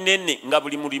bintu binene nga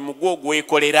buli mulimu gwo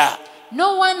ogwekolera.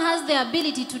 No one has the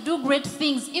ability to do great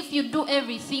things if you do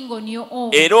everything on your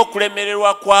own. Era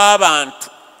okulemererwa kw'abantu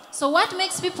So what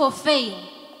makes people fail?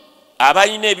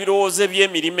 abalina ebirowoozo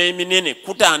by'emirimu eminene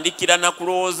kutandikira na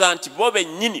kulowooza nti bo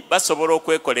bennyini basobola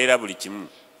okwekolera buli kimu.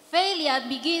 Failure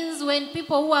begins when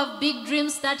people who have big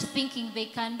dreams start thinking they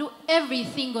can do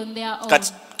everything on their own.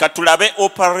 Katulabe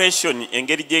operation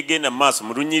engeri gyegenda mu maaso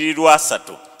mu lunyiriri lwa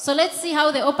 3. So let's see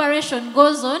how the operation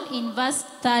goes on in verse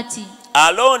 30.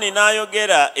 Alooni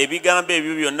n'ayogera ebigambo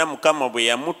ebyo byonna Mukama bwe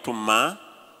yamutuma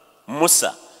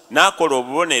Musa n'akola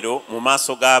obubonero mu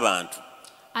maaso g'abantu.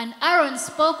 And Aaron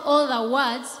spoke all the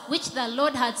words which the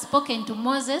Lord had spoken to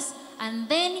Moses, and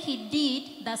then he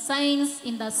did the signs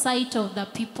in the sight of the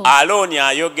people. Alooni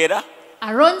ayogera,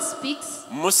 Aaron speaks,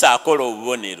 Musa akola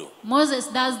obubonero. Moses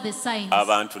does the signs,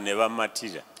 Abantu ne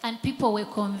bamatira. and people were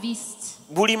convinced.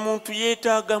 Buli muntu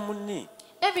yeetaaga munne.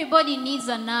 Everybody needs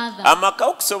another. Amaka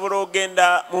okusobola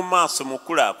ogenda mu maaso mu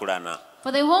kulaakulana.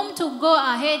 For the home to go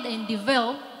ahead and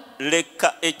develop,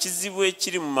 Leka ekizibu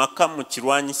ekiri mu maka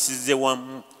mukirwanyisize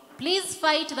wamu. please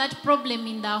fight that problem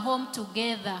in the home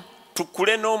together.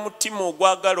 Tukule n'omutima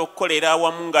ogwagala okukolera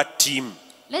awamu nga ttiimu.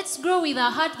 Let's grow with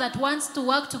a heart that wants to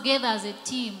work together as a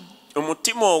team.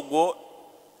 Omutima ogwo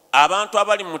abantu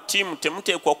abali mu ttiimu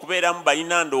temuteekwa kubeeramu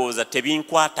balina ndowooza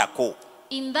tebinkwatako.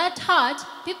 In that heart,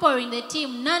 people in the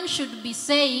team, none should be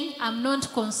saying, I'm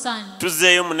not concerned.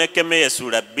 Tuzzeeyo mu Nekemeya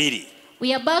Ssuula 2.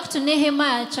 We are back to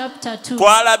Nehemiah chapter 2.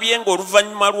 Twalabye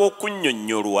ng'oluvannyuma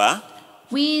lw'okunnyonnyolwa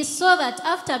We saw that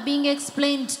after being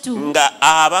explained to, nga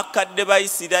abakadde ba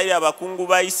Isirayiri, abakungu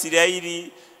ba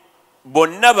Isirayiri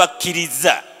bonna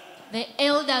bakkiriza the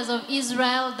elders of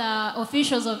Israel, the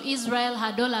officials of Israel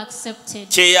had all accepted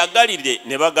kyeyagalire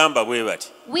ne bagamba bwe bati,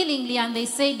 willingly, and they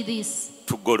said this,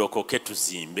 tugolokoke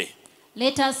tuzimbe.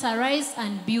 let us arise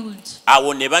and build.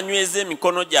 Awo ne banyweza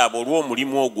emikono gyabwe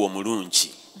olw'omulimu ogwo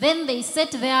omulungi. Then they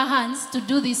set their hands to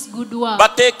do this good work.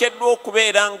 Bateekeddwa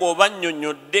okubeera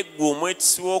ng'obannyonnyodde ggwe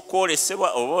omwetisi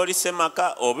w'okwolesebwa oba oli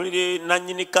Semaka oba oli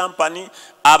nannyini kampani,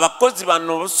 abakozi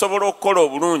bano basobola okukola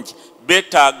obulungi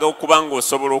beetaaga okuba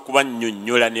ng'osobola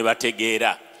okubannyonnyola ne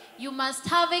bategeera. You must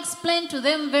have explained to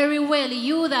them very well,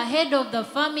 you the head of the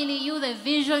family, you the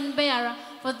vision bearer,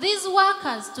 for these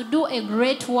workers to do a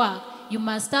great work. You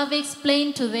must have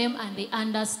explained to them and they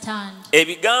understand.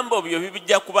 Ebigambo byo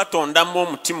bibijja kubatondamu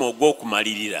omutima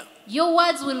ogw'okumalirira. Your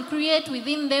words will create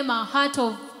within them a heart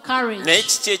of courage. Naye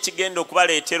kiki ekigenda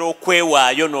okubaleetera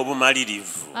okwewaayo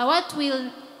n'obumalirivu?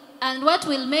 What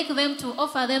will make them to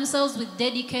offer themselves with Kwe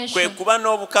dedication kuba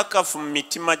n'obukakafu mu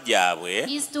mitima gyabwe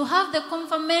is to have the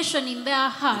confirmation in their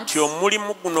hearts nti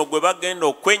omulimu guno gwe bagenda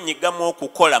okwenyigamu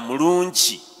okukola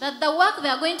mulungi. that the work they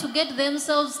are going to get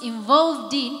themselves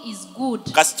involved in is good.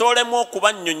 Kasita olemu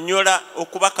okubannyonnyola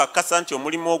okubakakasa nti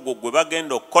omulimu ogwo gwe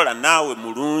bagenda okukola naawe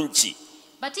mulungi.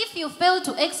 But if you fail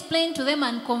to explain to them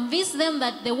and convince them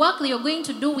that the work that you're going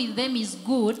to do with them is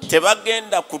good,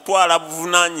 Tebagenda kutwala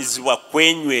buvunaanyizibwa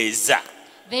kwenyweza.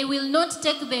 they will not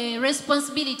take the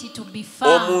responsibility to be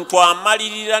found. Omuntu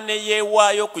amalirira ne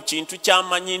yeewaayo ku kintu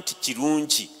ky'amanyi nti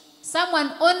kirungi.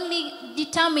 Someone only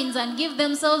determines and gives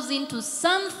themselves into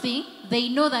something they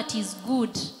know that is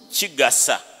good.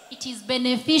 Kigasa, It is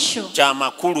beneficial, kya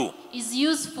makulu, is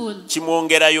useful,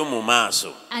 kimwongerayo mu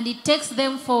maaso. and it takes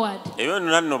them forward. Ebyo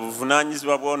nonna nno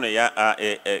buvunaanyizibwa bw'ono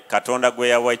Katonda gwe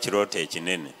yawa ekirooto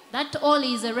ekinene. That all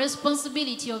is a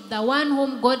responsibility of the one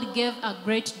whom God gave a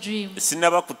great dream.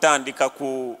 Sinaba kutandika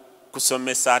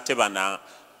kusomesa ate bana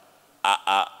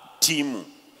ttiimu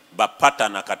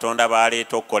bapatana Katonda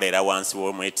baleeta okukolera wansi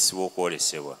w'omwetisi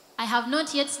w'okwolesebwa. I have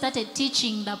not yet started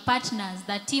teaching the partners,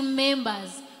 the team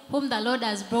members, whom the Lord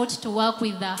has brought to work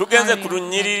with the Tugenze area ku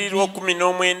lunyiriri that dream.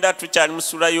 lw'okumi tukyali mu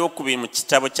ssuula y'okubiri mu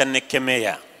kitabo kya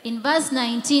Nekemeya. In verse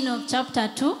 19 of chapter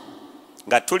 2,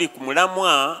 Nga tuli ku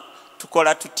mulamwa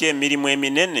tukola tutya emirimu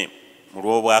eminene mu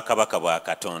lw'obwakabaka bwa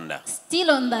Katonda.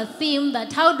 still on the theme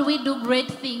that how do we do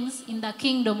great things in the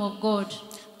kingdom of God.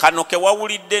 Kano ke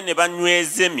wawulidde ne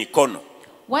banyweza emikono.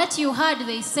 What you heard,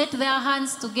 they set their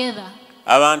hands together.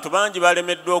 abantu bangi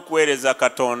balemeddwa okuweereza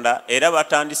Katonda era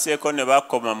batandiseeko ne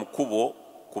bakoma mu kkubo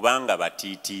kubanga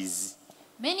batiitiizi.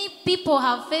 Many people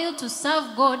have failed to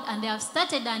serve God and they have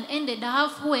started and ended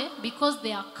halfway because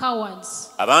they are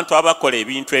cowards. Abantu abakola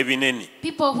ebintu ebinene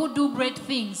People who do great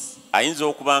things. ayinza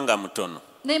okuba nga mutono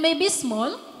They may be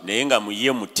small, naye nga mu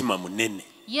ye mutima munene.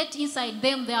 yet inside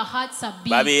them their hearts are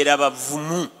big. Babeera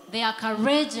bavumu, They are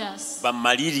courageous.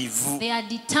 bamalirivu, They are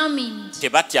determined.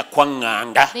 tebatya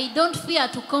kwaŋŋanga. They don't fear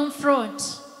to confront.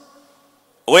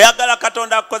 Oyagala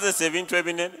Katonda akukozesa ebintu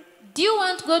ebinene, Do you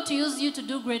want God to use you to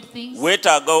do great things?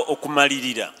 weetaaga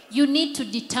okumalirira. You need to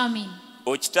determine.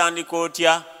 Okitandika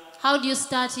otya? How do you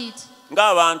start it?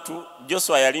 Ng'abantu,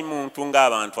 Joswa yali muntu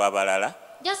ng'abantu abalala,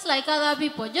 Just like other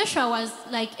people, Joshua was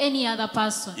like any other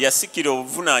person. yasikira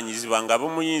obuvunaanyizibwa nga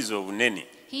bumuyinza obunene.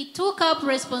 He took up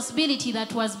responsibility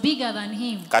that was bigger than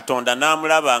him. Katonda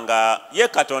n'amulaba nga ye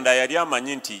Katonda yali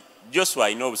amanyi nti Joswa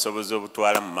alina obusobozi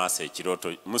obutwala mu maaso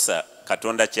ekirooto Musa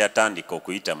Katonda kye yatandika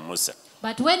okuyita mu Musa.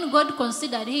 But when God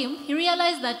considered him, he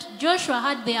realized that Joshua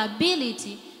had the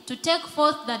ability to take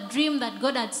forth that dream that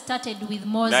God had started with Naye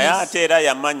Moses. ate era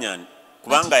yamanya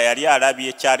kubanga yali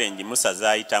alabye challenge Musa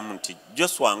z'ayitamu nti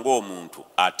Joswa ng'omuntu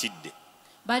atidde.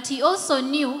 But he also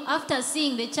knew, after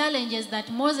seeing the challenges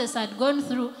that Moses had gone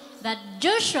through, that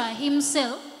Joshua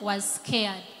himself was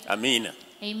scared. Amiina.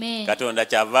 Amen. Katonda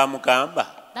kyava amugamba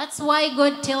That's why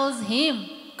God tells him,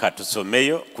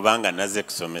 katusomeyo kubanga naze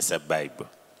kusomesa Bible.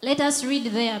 let us read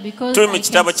there because Tuli mu I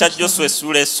kitabo can't kya switch Joswa over.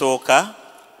 essula esooka.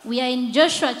 We are in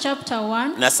Joshua chapter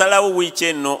 1. Nasalawo wiiki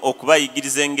eno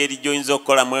okubayigiriza engeri gy'oyinza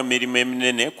okukolamu emirimu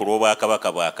eminene ku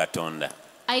lw'obwakabaka bwa Katonda.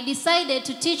 I decided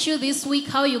to teach you this week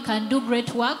how you can do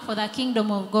great work for the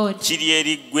kingdom of God. Kiri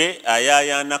eri ggwe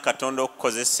ayaayaana Katonda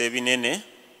okukozesa ebinene,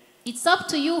 It's up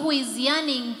to you who is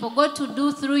yearning for God to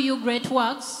do through you great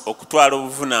works, okutwala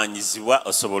obuvunaanyizibwa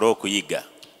osobole okuyiga.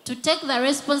 to take the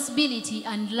responsibility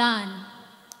and learn.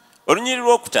 Olunyiri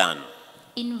lwokutaano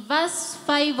In verse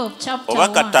 5 of chapter oba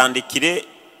 1, katandikire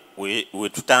we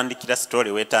tutandikira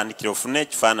story weetandikire ofune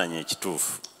ekifaananyi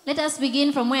ekituufu. let us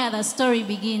begin from where the story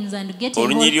begins and get a whole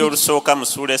Olunyiri picture. olusooka mu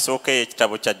ssuula esooka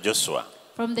ey'ekitabo kya Joswa.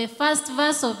 From the first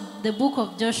verse of the book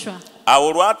of Joshua. Awo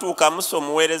olwatuuka Musa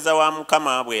omuweereza wa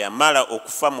Mukama bwe yamala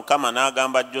okufa, Mukama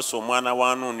n'agamba Joswa omwana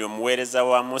wa Nuuni omuweereza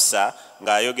wa Musa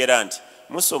ng'ayogera nti,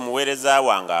 Musa omuweereza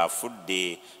wange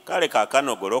afudde, kale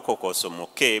kaakano golokoka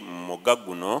osomoke mu mugga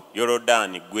guno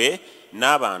Yoludaani ggwe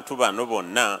n'abantu bano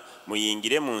bonna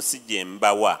muyingire mu nsi gye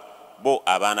mbawa bo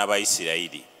abaana ba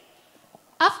Isirayiri.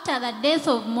 After the death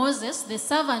of Moses, the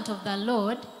servant of the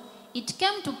Lord, it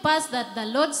came to pass that the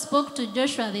Lord spoke to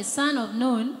Joshua the son of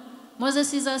Nun,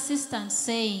 Moses' assistant,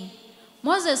 saying,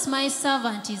 Moses, my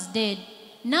servant, is dead.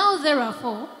 Now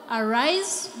therefore,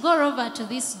 arise, go over to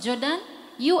this Jordan,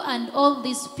 you and all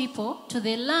these people, to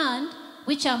the land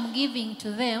which I'm giving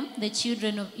to them, the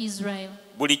children of Israel.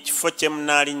 Buli kifo kye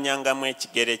munaalinyangamu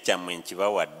ekigere kyammwe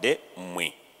nkibawadde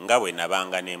mmwe nga bwe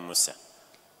nabanga ne Musa.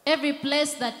 Every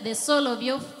place that the sole of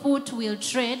your foot will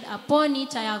tread, upon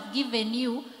it I have given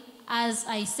you, as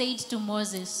I said to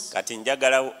Moses. Kati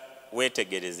njagala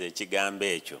weetegereze ekigambo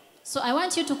ekyo. So I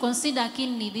want you to consider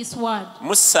keenly this word.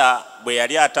 Musa bwe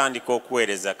yali atandika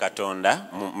okuweereza Katonda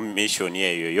mu missioni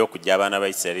eyo y'okujja abaana ba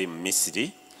Isirayiri mu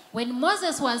Misiri, When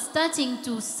Moses was starting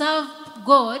to serve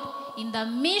God in the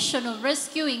mission of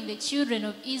rescuing the children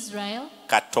of Israel,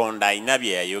 Katonda alina bye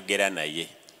yayogera naye.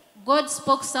 God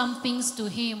spoke some things to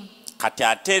him. Kati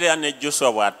ate era ne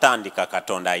Joshua bw'atandika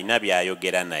Katonda alina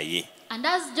by'ayogera naye. And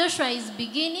as Joshua is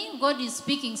beginning, God is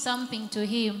speaking something to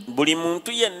him. Buli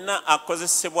muntu yenna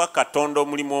akozesebwa Katonda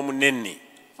omulimu omunene.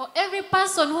 For every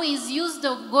person who is used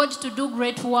of God to do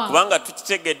great work, Kubanga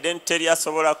tukitegedde nti teri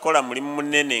asobola kukola mulimu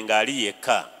munene ng'ali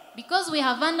yekka. because we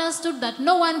have understood that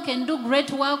no one can do great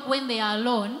work when they are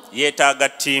alone, Yeetaaga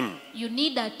ttiimu. you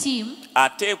need a team.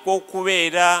 Ateekwa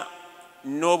okubeera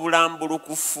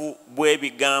n'obulambulukufu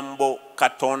bw'ebigambo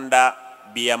Katonda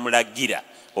bye yamulagira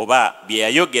oba bye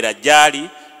yayogera gy'ali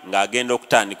ng'agenda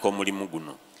okutandika omulimu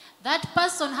guno. That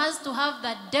person has to have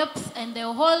that depth and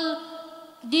the whole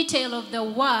detail of the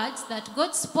words that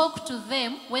God spoke to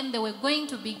them when they were going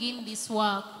to begin this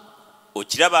work.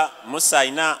 Okiraba Musa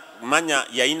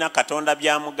yalina Katonda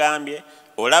by'amugambye,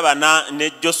 olaba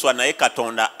ne Joshua naye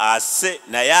Katonda asse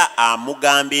naye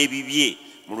amugamba ebibye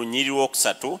mu lunyiri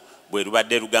lwokusatu bwe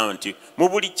lubadde lugamba nti mu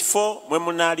buli kifo mwe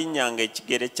munaalinnyanga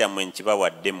ekigere kyammwe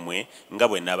nkibawadde mmwe nga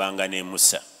bwe nabanga ne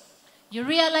Musa. You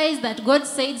realize that God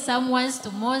said some words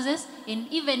to Moses,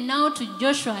 and even now to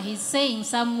Joshua he's saying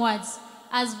some words.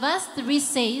 As verse 3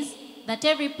 says, that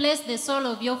every place the sole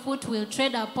of your foot will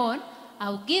tread upon,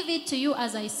 I'll give it to you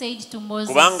as I said to Moses.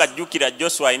 kubanga jjukira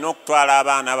Joshua alina okutwala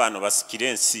abaana bano basikire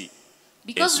ensi.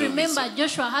 Because remember,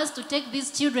 Joshua has to take these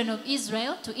children of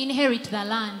Israel to inherit the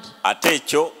land. Ate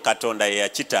ekyo Katonda ye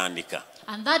yakitandika.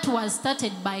 And that was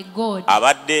started by God.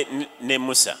 Abadde ne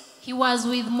Musa. He was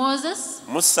with Moses.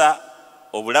 Musa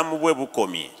obulamu bwe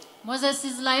bukomye.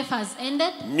 Moses' life has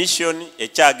ended. Mission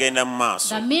ekyagenda mu maaso.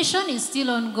 The mission is still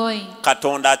ongoing.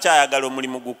 Katonda akyayagala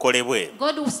omulimu gukolebwe.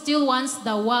 God still wants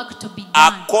the work to be done.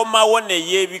 Akomawo ne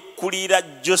yeebikulira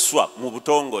Joshua mu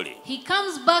butongole. He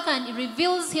comes back and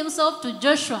reveals himself to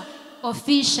Joshua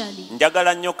officially.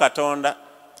 Njagala nnyo Katonda.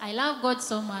 I love God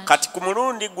so much. Kati ku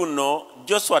mulundi guno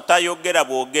Joshua tayogera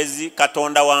bwogezi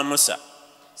Katonda wa Musa.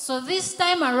 So this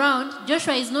time around,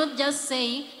 Joshua is not just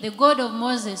saying the God of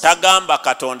Moses. Tagamba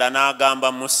Katonda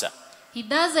n'agamba Musa. He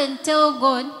doesn't tell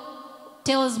God,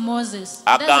 tells Moses. He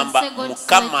doesn't Agamba say God Mukama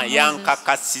said to Moses.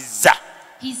 yankakasizza.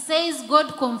 He says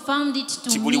God confirmed it to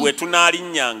Kibuli we me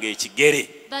tunaalinnyanga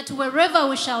ekigere. that wherever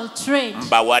we shall tread,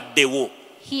 Mbawaddewo.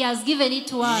 he has given it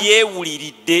to us.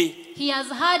 Yeewuliridde. He has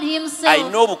heard himself.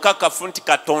 Alina obukakafu nti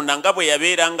Katonda nga bwe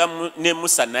yabeeranga ne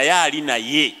Musa naye ali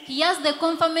naye. He has the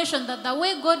confirmation that the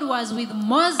way God was with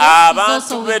Moses is Abantu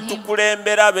also with him.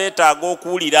 betukulembera beetaaga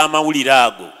okuwulira amawulire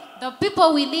ago. The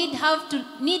people we lead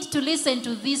need to listen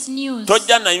to this news.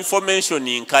 Tojja na information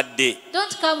nkadde.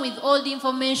 Don't come with old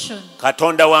information.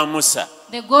 Katonda wa Musa.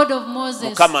 The God of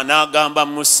Moses. Mukama n'agamba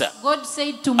Musa. God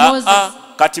said to Moses.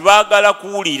 Kati baagala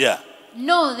kuwulira.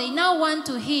 No, they now want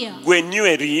to hear. Gwe new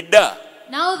leader.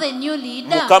 Now the new leader.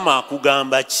 Mukama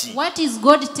akugamba ki? What is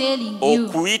God telling you?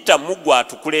 Okuyita mu gwe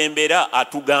atukulembera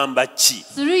atugamba ki?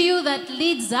 Through you that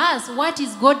leads us, what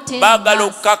is God telling Baagala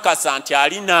us? okukakasa nti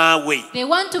ali naawe. They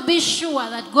want to be sure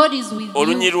that God is with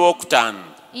Olunyi you. lwokutaano.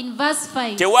 In verse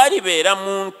 5. Tewalibeera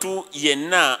muntu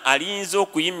yenna aliyinza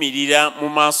okuyimirira mu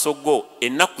maaso go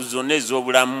ennaku zonna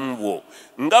ez'obulamu bwo.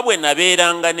 Nga bwe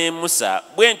nabeeranga ne Musa,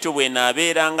 bwe ntyo bwe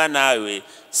naabeeranga naawe,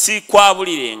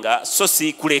 siikwabulirenga so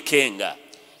siikulekenga.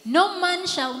 No man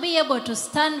shall be able to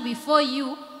stand before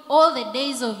you all the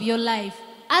days of your life.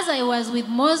 As I was with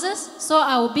Moses, so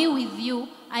I will be with you.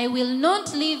 I will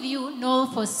not leave you nor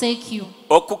forsake you.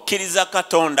 Okukkiriza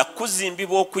Katonda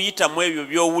kuzimbibwa okuyitamu ebyo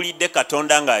by'owulidde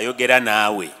Katonda ng'ayogera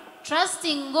naawe.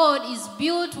 Trusting God is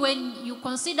built when you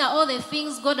consider all the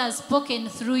things God has spoken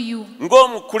through you.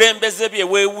 Ng'omukulembeze bye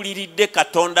weewuliridde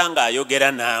Katonda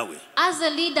ng'ayogera naawe. As a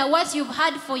leader, what you've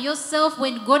had for yourself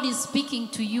when God is speaking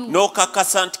to you.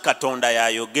 N'okakasa nti Katonda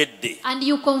y'ayogedde. And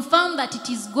you confirm that it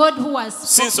is God who has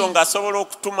Si spoken. nsonga asobola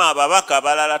okutuma ababaka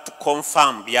abalala to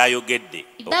confirm by'ayogedde.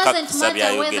 It doesn't Okakasa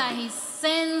matter whether by'ayogedde. he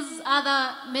sends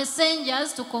other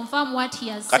messengers to confirm what he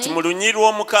has Kati mu said. Lunnyi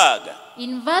lw'omukaaga,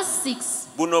 In verse 6,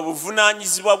 buno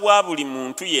buvunaanyizibwa bwa buli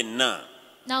muntu yenna.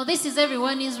 now this is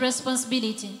everyone's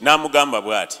responsibility. N'amugamba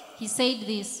bw'ati, He said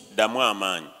this, ddamu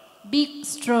amaanyi, be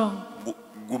strong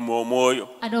guma omwoyo.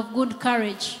 and of good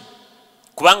courage.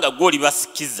 Kubanga gwe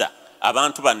olibasikiza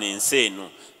abantu bano ensi eno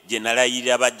gye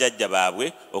nalayirira bajjajja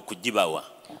baabwe okugibawa.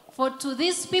 For to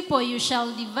these people you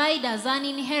shall divide as an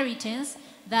inheritance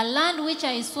the land which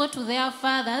I swore to their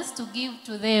fathers to give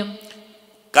to them.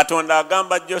 Katonda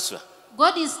agamba Joshua,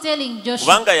 God is telling Joshua,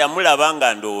 kubanga yamulaba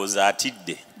nga ndowooza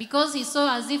atidde. because he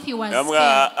saw as if he was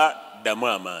Yamugamba, scared, ddamu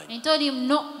amaanyi. and told him,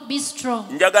 no, be strong.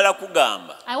 Njagala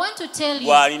kugamba, I want to tell you,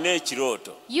 bw'alina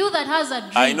ekirooto, you that has a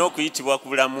alina dream, okuyitibwa ku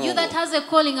bulamu you that bwo. has a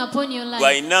calling upon your life,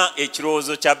 Bw'alina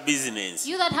ekirowoozo kya bizinensi.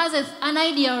 you that has an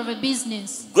idea of a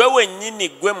business, Gwe wennyini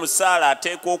gwe musaala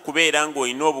ateekwa okubeera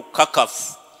ng'olina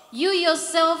obukakafu you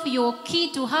yourself, your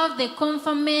key to have the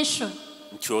confirmation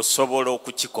nti osobola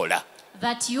okukikola.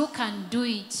 that you can do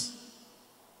it.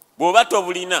 Bw'oba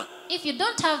tobulina, If you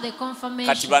don't have the kati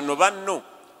confirmation, bano banno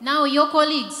now your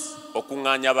colleagues,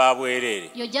 okuŋŋaanya ba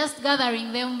bwereere. you're just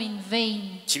gathering them in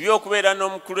vain. Kibi okubeera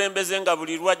n'omukulembeze nga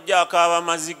buli lwajja akaaba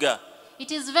maziga.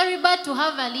 It is very bad to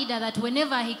have a leader that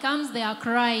whenever he comes, they are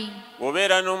crying.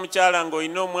 Obeera n'omukyala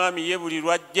ng'olina omwami ye buli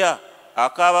lwajja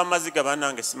akaaba maziga,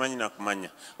 bannange simanyi nakumanya.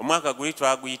 Omwaka guli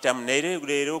twaguyitamu naye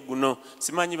leero guno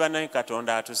simanyi bannange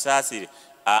Katonda atusaasire.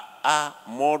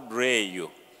 Modre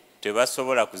eyo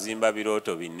tebasobola kuzimba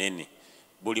birooto binene.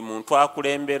 Buli muntu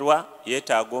akulemberwa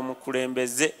yeetaaga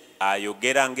omukulembeze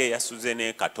ayogera ng'eyasuze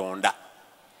ne Katonda.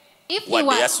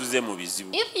 Wadde yasuze mu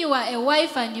bizibu. If you are a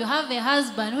wife and you have a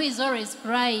husband who is always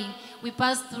crying, we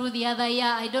passed through the other year,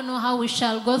 I don't know how we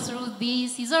shall go through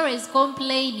this, he's always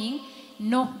complaining,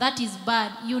 no, that is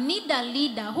bad. You need a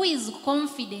leader who is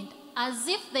confident, as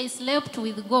if they slept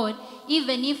with God,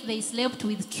 even if they slept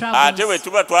with Ate bwe troubles.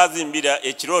 tuba twazimbira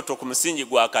ekirooto ku musingi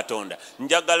gwa Katonda,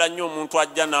 njagala nnyo omuntu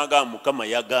ajja n'agamba Mukama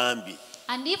yagambye.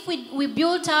 And if we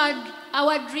built our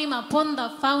our dream upon the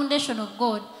foundation of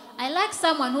God, I like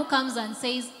someone who comes and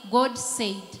says, God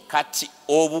said. Kati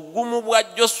obugumu bwa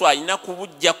Joshua alina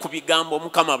kubujja ku bigambo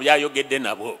Mukama byayogedde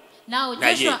nabo. Now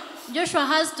Joshua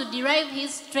has to derive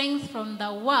his strength from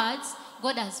the words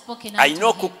God has spoken unto Alina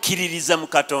him. okukkiririza mu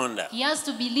Katonda. He has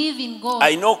to believe in God.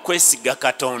 Alina okwesiga He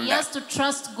Katonda. has to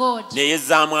trust God. Ne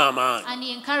yezzaamu amaanyi. And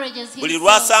he encourages Buli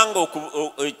himself. lwasanga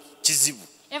kizibu.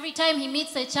 Every time he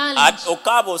meets a challenge,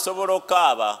 Okaaba osobola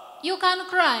okaaba. you can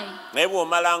cry. Naye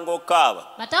bw'omalanga okaaba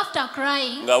But after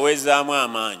crying, nga weezaamu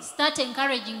amaanyi. start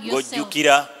encouraging yourself.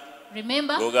 Ng'ojjukira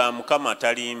Remember ng'ogamba Mukama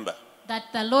talimba. that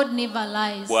the Lord never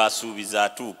lies. Bw'asuubiza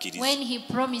atuukiriza. When he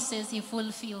promises, he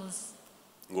fulfills.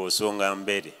 Ng'osonga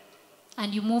mbere.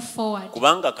 And you move forward.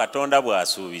 Kubanga Katonda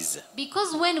bw'asuubiza.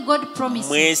 Because when God promises,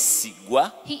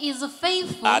 Mwesigwa he is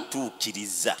faithful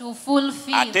atuukiriza. to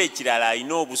fulfill. Ate ekirala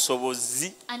alina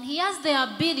obusobozi And he has the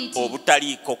ability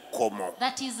obutaliiko kkomo.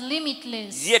 that is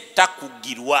limitless. Ye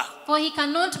takugirwa. For he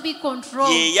cannot be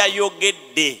controlled. Ye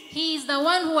yayogedde. He is the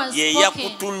one who has Ye spoken.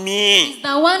 yakutumye. He is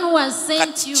the one who has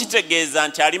sent Kati you. kitegeeza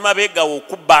nti ali mabega wo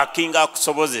okubaakinga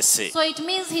akusobozese. So it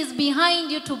means he's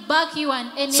behind you to back you and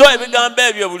enable So you. ebigambo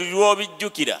ebyo buli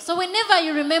lw'obijjukira. So whenever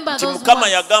you remember Nti those Mukama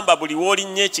words, yagamba buli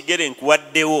w'olinnye ekigere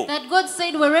nkuwaddewo. that God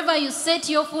said, wherever you set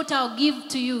your foot, I'll give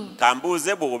to you.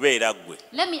 Kambuuze bw'obeera ggwe.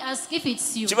 Let me ask if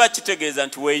it's you. Kiba kitegeeza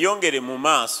nti weeyongere mu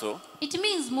maaso It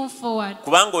means move forward.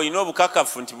 kubanga olina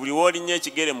obukakafu nti buli w'olinnye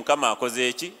ekigere Mukama akoze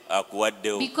eki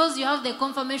akuwaddewo. Because you have the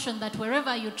confirmation that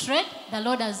wherever you tread, the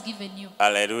Lord has given you.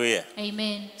 Haleluya.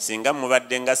 Amen. Singa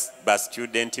mubadde nga ba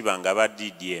student bange ba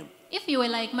DDM If you were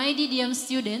like my DDM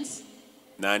students,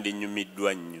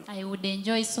 nandinyumiddwa nnyo I would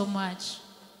enjoy so much.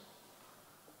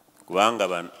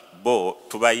 kubanga bo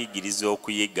tubayigiriza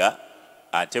okuyiga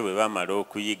ate bwe bamala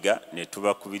okuyiga ne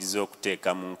tubakubiriza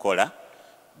okuteeka mu nkola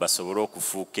basobole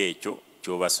okufuuka ekyo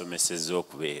ky'obasomesezza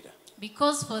okubeera.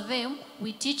 Because for them,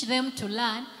 we teach them to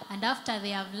learn, and after they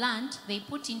have learned, they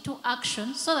put into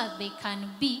action so that they can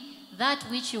be that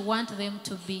which you want them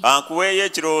to be. Ankuweeyo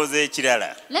ekirowoozo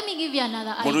ekirala. Let me give you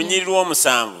another Mu idea. lunyiri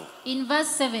lw'omusanvu In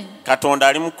verse 7, Katonda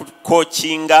ali mu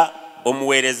kukookinga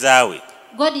omuweereza we.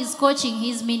 God is coaching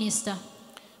his minister.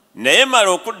 Naye mala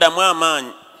okuddamu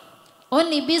amaanyi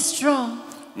Only be strong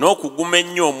n'okuguma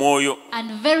ennyo omwoyo.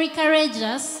 and very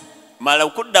courageous. Mala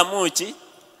okuddamu ki?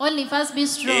 Only first be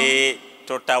strong.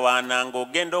 Totawaananga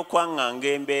ogenda okwaŋŋanga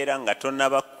embeera nga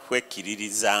tonnaba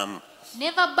kwekkiririzaamu.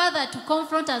 Never bother to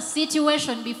confront a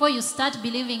situation before you start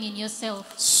believing in yourself.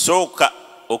 Sooka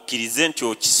okkirize nti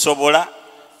okisobola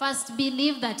First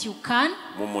believe that you can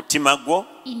mu mutima gwo,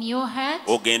 in your heart.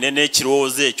 ogende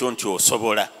n'ekirowoozo ekyo nti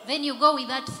osobola. Then you go with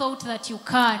that thought that you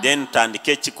can. Then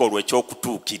tandike ekikolwa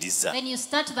eky'okutuukiriza. Then you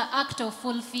start the act of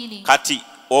fulfilling. Kati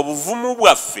obuvumu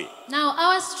bwaffe Now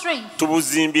our strength,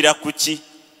 tubuzimbira ku ki?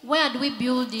 where do we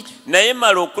build it? Naye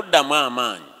mala okuddamu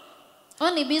amaanyi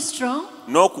Only be strong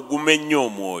n'okuguma ennyo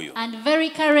omwoyo. and very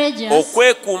courageous.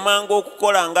 Okwekuumanga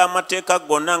okukolanga amateeka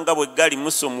gonna nga bwe gali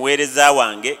Musa omuweereza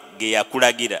wange ge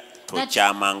yakulagira.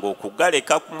 Tokyamanga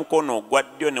okugaleka ku mukono ogwa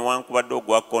ddyo newankubadde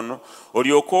ogwa kkono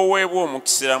olyoke oweebwa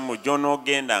omukisa mu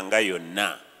gy'onoogendanga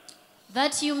yonna.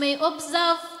 That you may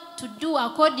observe to do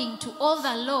according to all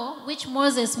the law which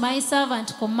Moses my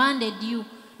servant commanded you.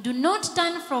 Do not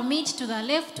turn from it to the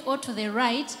left or to the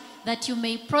right, that you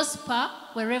may prosper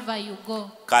wherever you go.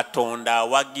 Katonda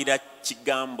awagira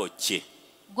kigambo kye.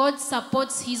 God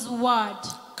supports his word.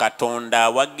 Katonda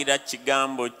awagira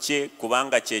kigambo kye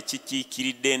kubanga kye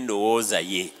kikiikiridde endowooza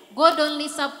ye. God only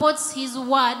supports his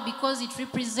word because it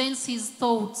represents his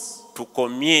thoughts.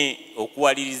 Tukomye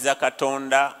okuwaliriza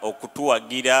Katonda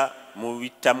okutuwagira mu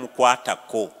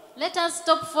bitamukwatako. Let us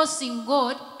stop forcing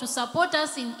God to support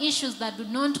us in issues that do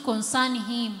not concern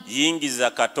him.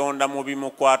 Yingiza Katonda mu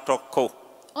bimukwatako.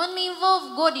 Only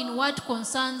involve God in what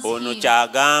concerns Ono him.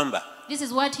 kyagamba This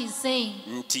is what he's saying.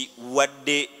 nti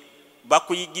wadde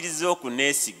bakuyigiriza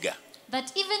okuneesiga That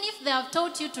even if they have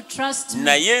taught you to trust me,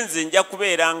 naye nze nja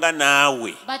kubeeranga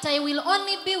naawe but I will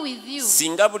only be with you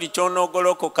singa buli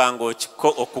ky'onoogolokokanga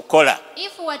okukola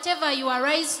if whatever you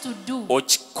arise to do,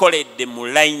 okikoledde mu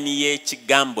layini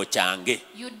y'ekigambo kyange.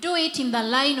 you do it in the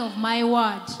line of my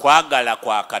word, Kwagala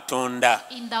kwa Katonda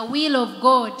in the will of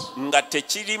God. nga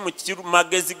tekiri mu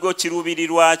magezi go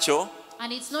kiruubirirwa kyo.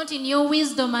 And it's not in your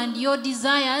wisdom and your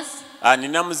desires.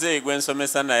 Nina muzeeyi gwe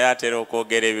nsomesa naye atera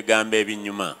okwogera ebigambo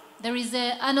ebinyuma. There is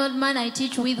an old man I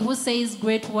teach with who says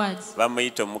great words.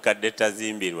 Bamuyita omukadde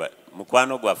tazimbirwa.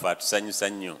 Mukwano gwaffe atusanyusa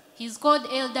nnyo. He's called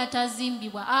Elder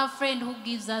Tazimbiwa, our friend who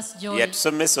gives us joy.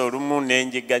 Yatusomesa olumu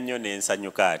n'enjiga nnyo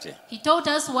n'ensanyuka ate. He taught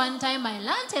us one time, I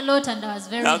learned a lot and I was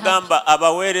very happy. N'agamba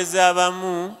abaweereza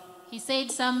abamu He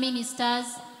said some ministers,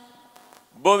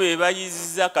 bo be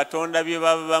bayizizza Katonda bye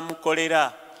baba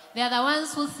bamukolera. they are the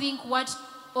ones who think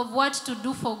of what to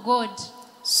do for God,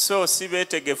 So si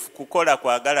beetegefu kukola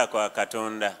kwagala kwa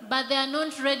Katonda. but they are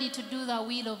not ready to do the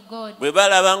will of God. Bwe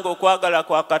balaba ng'okwagala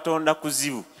kwa Katonda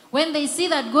kuzibu, When they see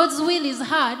that God's will is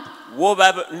hard, wo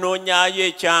banoonyaayo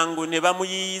ekyangu ne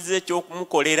bamuyiyiza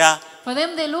eky'okumukolera. for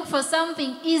them they look for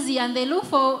something easy and they look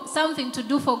for something to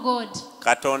do for God.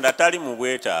 Katonda tali mu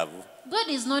bwetaavu God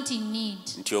is not in need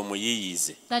nti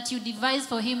omuyiyize. that you devise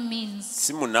for him means.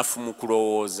 Si munafu mu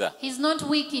kulowooza, He's not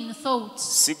weak in thought.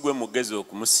 si gwe mugezi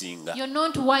okumusinga. You're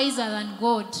not wiser than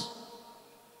God.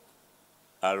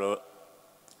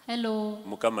 Hello,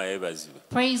 Mukama yeebazibwe.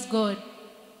 Praise God.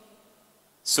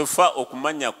 So far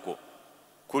okumanya kwo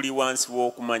kuli wansi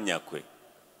w'okumanya kwe.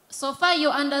 So far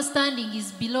your understanding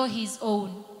is below his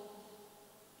own.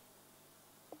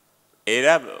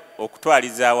 Era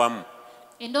okutwaliza awamu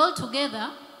And altogether,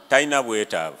 talina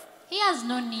bwetaavu. he has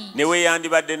no need. Ne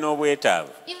weeyandibadde n'obwetaavu,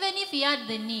 Even if he had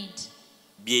the need,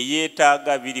 bye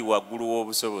yeetaaga biri waggulu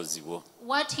w'obusobozi bwo.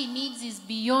 what he needs is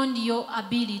beyond your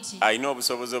ability. Alina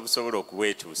obusobozi obusobola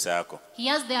okubwetuusaako. He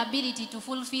has the ability to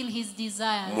fulfill his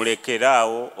desires.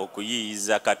 Mulekeraawo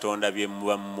okuyiyiza Katonda bye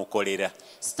muba mumukolera.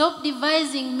 Stop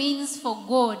devising means for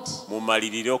God.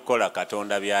 Mumalirire okukola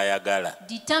Katonda by'ayagala.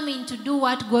 Determined to do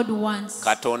what God wants.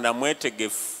 Katonda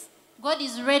mwetegefu God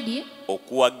is ready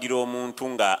okuwagira omuntu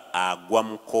nga agwa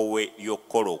mu kkowe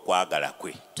y'okukola okwagala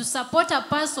kwe. to support a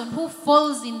person who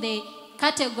falls in the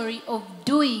category of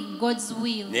doing God's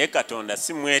will. Naye Katonda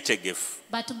si mwetegefu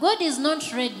But God is not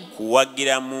ready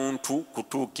kuwagira muntu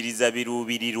kutuukiriza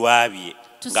biruubirirwa bye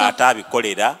To ng'ate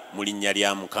abikolera mu linnya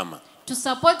lya Mukama. to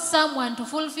support someone to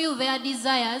fulfill their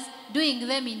desires, doing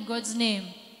them in God's name.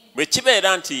 Bwe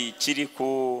kibeera nti kiri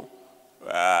ku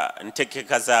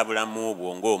ntegeka za bulamu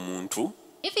bwo ng'omuntu,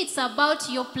 If it's about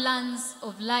your plans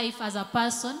of life as a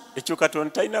person, ekyo Katonda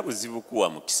talina buzibu kuwa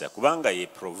mukisa kubanga ye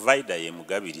provider, ye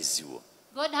mugabirizi wo.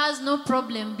 God has no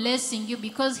problem blessing you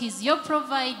because he's your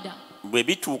provider. Bwe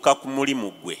bituuka ku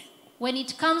mulimu gwe, When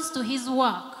it comes to his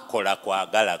work, kola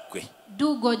kwagala kwe.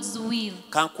 do God's will.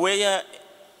 Kankuweya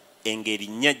engeri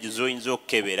nnya z'oyinza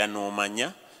okukebera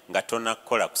n'omanya nga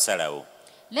tonakola kusalawo.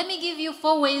 Let me give you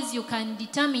 4 ways you can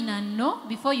determine and know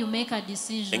before you make a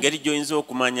decision. Engeri gy'oyinza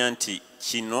okumanya nti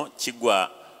kino kigwa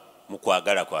mu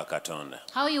kwagala kwa Katonda.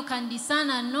 How you can discern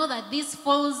and know that this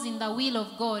falls in the will of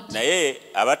God. Naye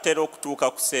abatera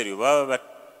okutuuka ku seeryo baba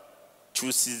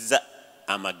bakyusizza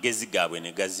amagezi gaabwe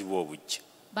ne gaziba obujja.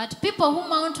 But people who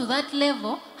mount to that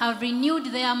level have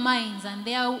renewed their minds and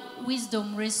their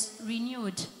wisdom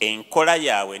renewed. Enkola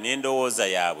yaabwe n'endowooza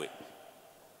yaabwe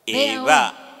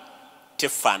eba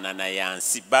tefaanana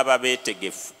yansi, baba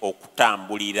beetegefu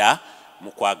okutambulira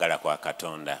mu kwagala kwa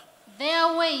Katonda.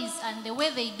 Their ways and the way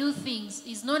they do things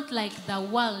is not like the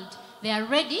world. They are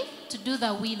ready to do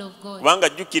the will of God. Kubanga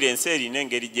jjukira ensi erina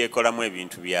engeri gy'ekolamu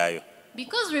ebintu byayo.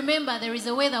 Because remember, there is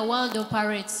a way the world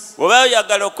operates. Bw'oba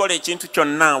oyagala okukola ekintu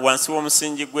kyonna wansi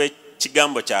w'omusingi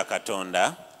gw'ekigambo kya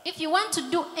Katonda, If you want to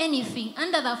do anything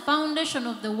under the foundation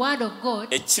of the word of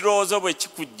God, ekirowoozo bwe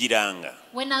kikujjiranga,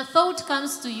 when a thought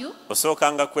comes to you,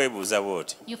 osookanga kwebuuza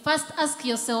bw'oti, you first ask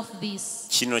yourself this: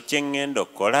 kino kye ŋŋenda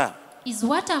okukola is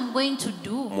what I'm going to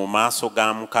do mu maaso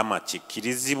ga Mukama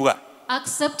kikkirizibwa?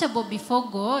 acceptable before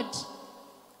God?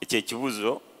 Ekyo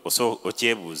ekibuuzo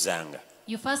okyebuuzanga.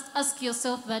 You first ask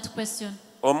yourself that question.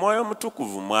 Omwoyo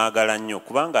Omutukuvu mwagala nnyo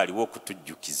kubanga aliwo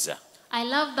okutujjukiza. I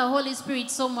love the Holy Spirit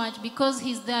so much because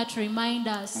he's there to remind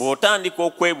us. Bw'otandika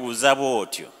okwebuuza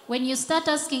bw'otyo, When you start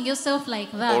asking yourself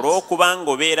like that,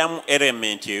 olw'okubanga obeeramu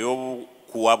erementi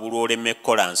ey'okuwabula oleme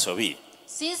kukola nsobi,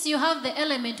 since you have the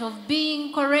element of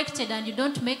being corrected and you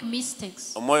don't make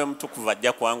mistakes, Omwoyo Omutukuvu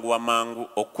ajja kwanguwa mangu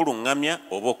okuluŋŋamya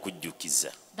oba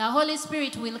okujjukiza. the Holy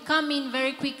Spirit will come in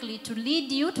very quickly to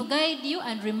lead you, to guide you,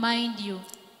 and remind you.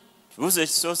 Kibuuzo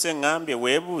ekisoose ŋŋambye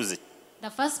weebuuze, The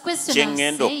first question kye I'm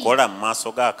ŋŋenda saying, okukola mu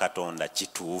maaso ga Katonda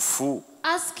kituufu?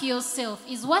 ask yourself,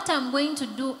 is what I'm going to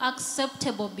do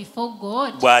acceptable before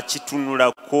God?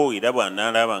 Bw'akitunulako era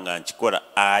bw'anaalaba nga nkikola,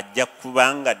 ajja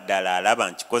kubanga ddala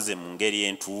alaba nkikoze mu ngeri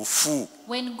entuufu.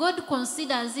 When God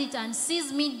considers it and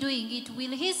sees me doing it,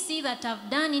 will he see that I've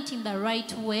done it in the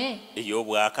right way?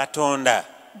 Ey'obwakatonda.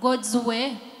 God's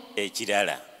way.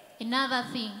 Ekirala Another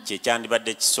thing, kye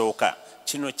kyandibadde kisooka,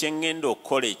 kino kye ŋŋenda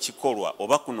okukola ekikolwa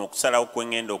oba kuno okusalawo kwe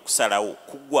ŋŋenda okusalawo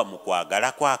kugwa mu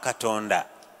kwagala kwa Katonda.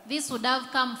 this would have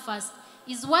come first.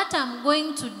 Is what I'm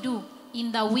going to do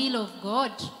in the will of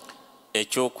God?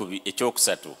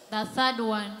 Ekyokusatu, The third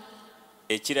one.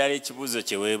 ekirala ekibuuzo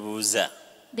kye weebuuza,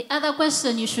 The other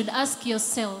question you should ask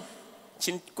yourself,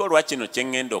 kikolwa kino kye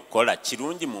ŋŋenda okukola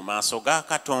kirungi mu maaso ga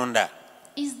Katonda.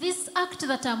 Is this act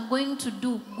that I'm going to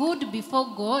do good before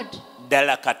God?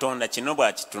 Ddala Katonda kino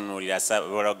bw'akitunuulira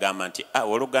asobola okugamba nti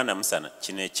oluganda musana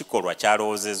kino ekikolwa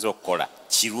kyalowoozezza okukola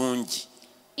kirungi.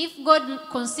 If God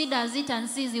considers it and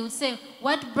sees, he would say,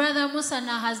 what Brother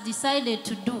Musana has decided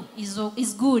to do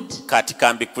is good. Kati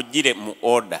kambikugire mu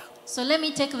order. So let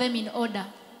me take them in order.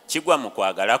 Kigwa mu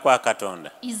kwagala kwa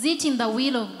Katonda. Is it in the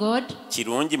will of God?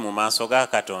 Kirungi mu maaso ga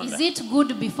Katonda. Is it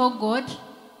good before God?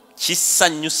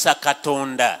 Kisanyusa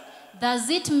Katonda. Does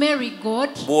it marry God?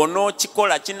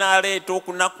 Bw'onookikola kinaaleeta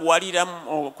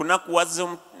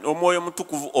okunakuwaza omwoyo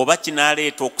mutukuvu oba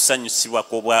kinaaleeta okusanyusibwa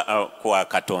kwa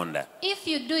Katonda. If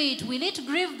you do it, will it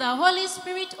grieve the Holy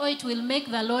Spirit or it will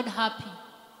make the Lord happy?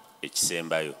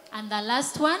 Ekisembayo. And the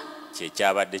last one?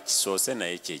 Kyekyabadde kisoose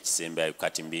naye kyekisembayo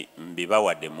kati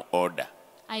mbibawadde mu order.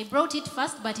 I brought it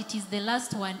first, but it is the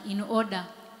last one in order.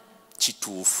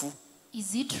 Kituufu.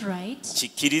 Is it right?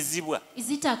 Kikirizibwa. Is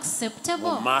it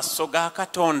acceptable? Mu maaso ga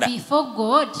Katonda. Before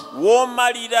God.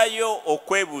 W'omalirayo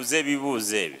okwebuuza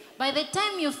ebibuuzo ebyo. By the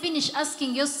time you finish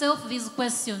asking yourself these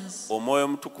questions, omwoyo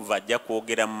mutukuvu ajja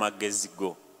kwogera mu magezi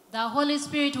go. the Holy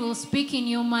Spirit will speak in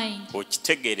your mind.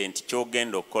 Okitegeere nti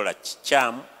ky'ogenda okukola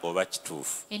kikyamu oba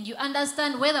kituufu. And you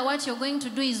understand whether what you're going to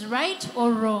do is right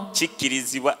or wrong.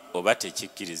 Kikkirizibwa oba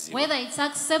tekikkirizibwa. Whether it's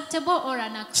acceptable or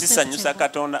Kisanyusa unacceptable.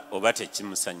 Katonda oba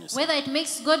tekimusanyusa. Whether it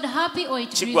makes God happy or it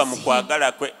Kigwa mu grieves him.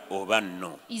 kwagala kwe oba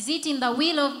no. Is it in the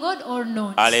will of God or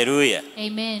not? Haleluya.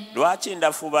 Amen. Lwaki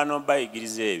ndafuuba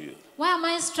n'obayigiriza ebyo? Why am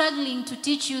I struggling to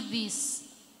teach you this?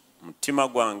 Mutima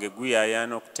gwange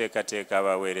guyaayaana okuteekateeka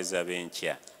abaweereza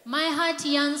b'enkya. My heart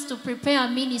yearns to prepare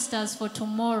ministers for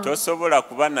tomorrow. Tosobola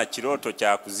kuba na kirooto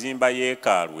kya kuzimba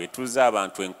yeekaalu etuuza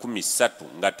abantu 3,000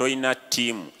 nga toyina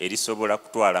ttiimu erisobola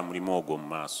kutwala mulimu ogwo mu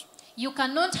maaso. You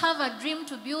cannot have a dream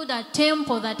to build a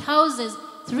temple that houses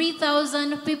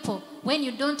 3,000 people when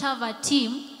you don't have a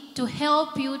team to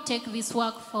help you take this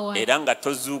work forward. Era nga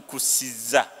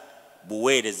tozuukusizza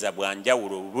buweereza bwa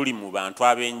njawulo buli mu bantu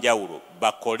ab'enjawulo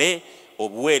bakole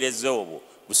obuweereza obwo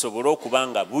busobole okuba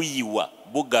nga buyiwa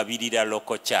bugabirira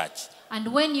local church. And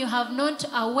when you have not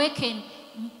awakened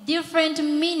different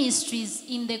ministries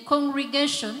in the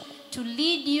congregation to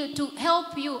lead you, to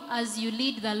help you as you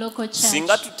lead the local church.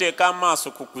 Singa tuteeka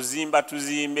amaaso ku kuzimba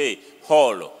tuzimbe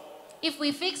hall. If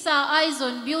we fix our eyes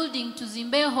on building to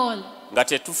Zimbe Hall, nga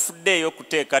tetufuddeeyo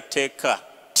kuteekateeka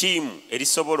ttiimu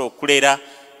erisobola okulera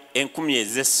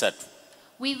 3,000.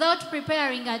 without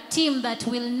preparing a team that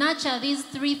will nurture these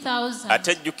 3,000.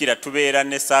 Ate jjukira tubeera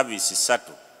ne saaviisi 3.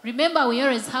 Remember, we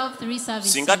always have 3 Singa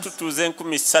services. tutuuze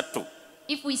 3,000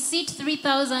 If we seat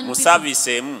 3,000 mu people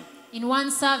saaviisi emu in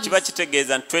one kiba service,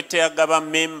 kitegeeza nti twetaaga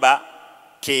bammemba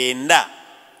 9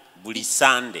 buli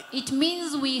Sande. it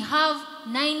means we have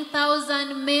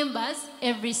 9,000 members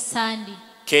every Sunday.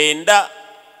 9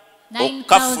 9,000.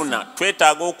 okukafuna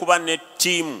twetaaga okuba ne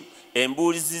ttiimu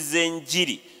embuulizi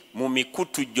z'enjiri mu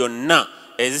mikutu gyonna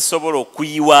ezisobola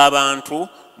okuyiwa abantu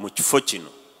mu kifo kino.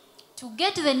 To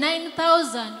get the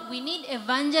 9,000, we need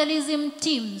evangelism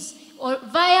teams or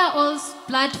via all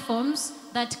platforms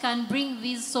that can bring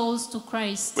these souls to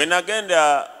Christ. Bwe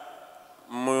nagenda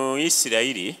mu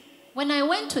Isirayiri, When I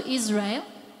went to Israel,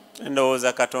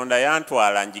 ndowooza Katonda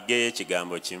yantwala njigeyo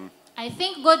ekigambo kimu. I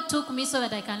think God took me so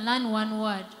that I can learn one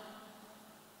word.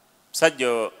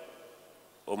 Musajja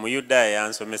Omuyudaaya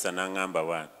yansomesa n'aŋŋamba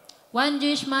bwana. One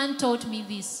Jewish man taught me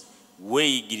this.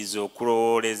 Weeyigiriza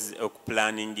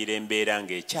okupulaningira embeera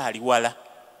ng'ekyali wala.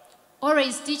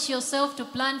 Always teach yourself to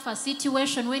plan for a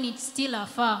situation when it's still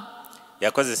afar.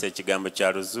 Yakozesa ekigambo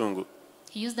kya Luzungu.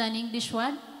 He used an English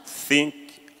word. Think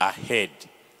ahead.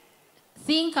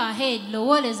 Think ahead,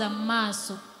 lowoleza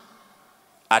maaso.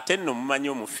 Ate nno mumanyi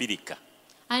Omufirika.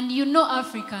 And you know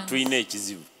Africans, Tulina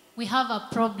ekizibu. we have a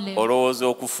problem. Olowooza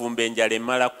okufumba enjala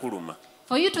emala kuluma.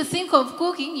 For you to think of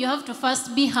cooking, you have to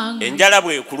first be hungry. Enjala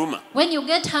bw'ekuluma. When you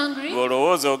get hungry,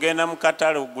 Olowooza ogenda mu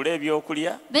katale ogule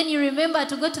ebyokulya. then you remember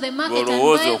to go to the market and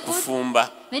Olowooza buy food. okufumba.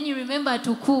 Then you remember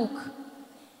to cook.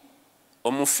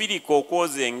 Omufirika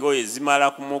okwoza engoye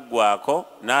zimala kumuggwako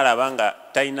n'alaba nga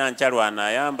talina nkyalo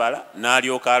anaayambala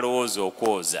n'alyoka alowooza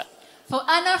okwoza. For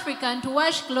an African to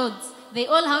wash clothes, they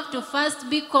all have to first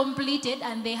be completed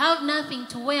and they have nothing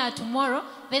to wear tomorrow,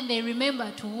 then they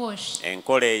remember to wash.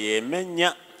 Enkola eyo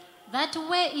emenya. That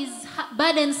way is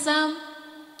burdensome.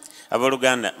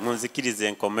 Abooluganda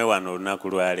munzikirize nkome wano olunaku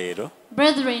lwa leero.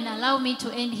 Brethren, allow me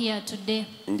to end here today.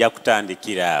 Nja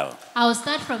kutandikira awo. I'll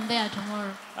start from there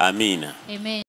tomorrow. Amiina. Amen.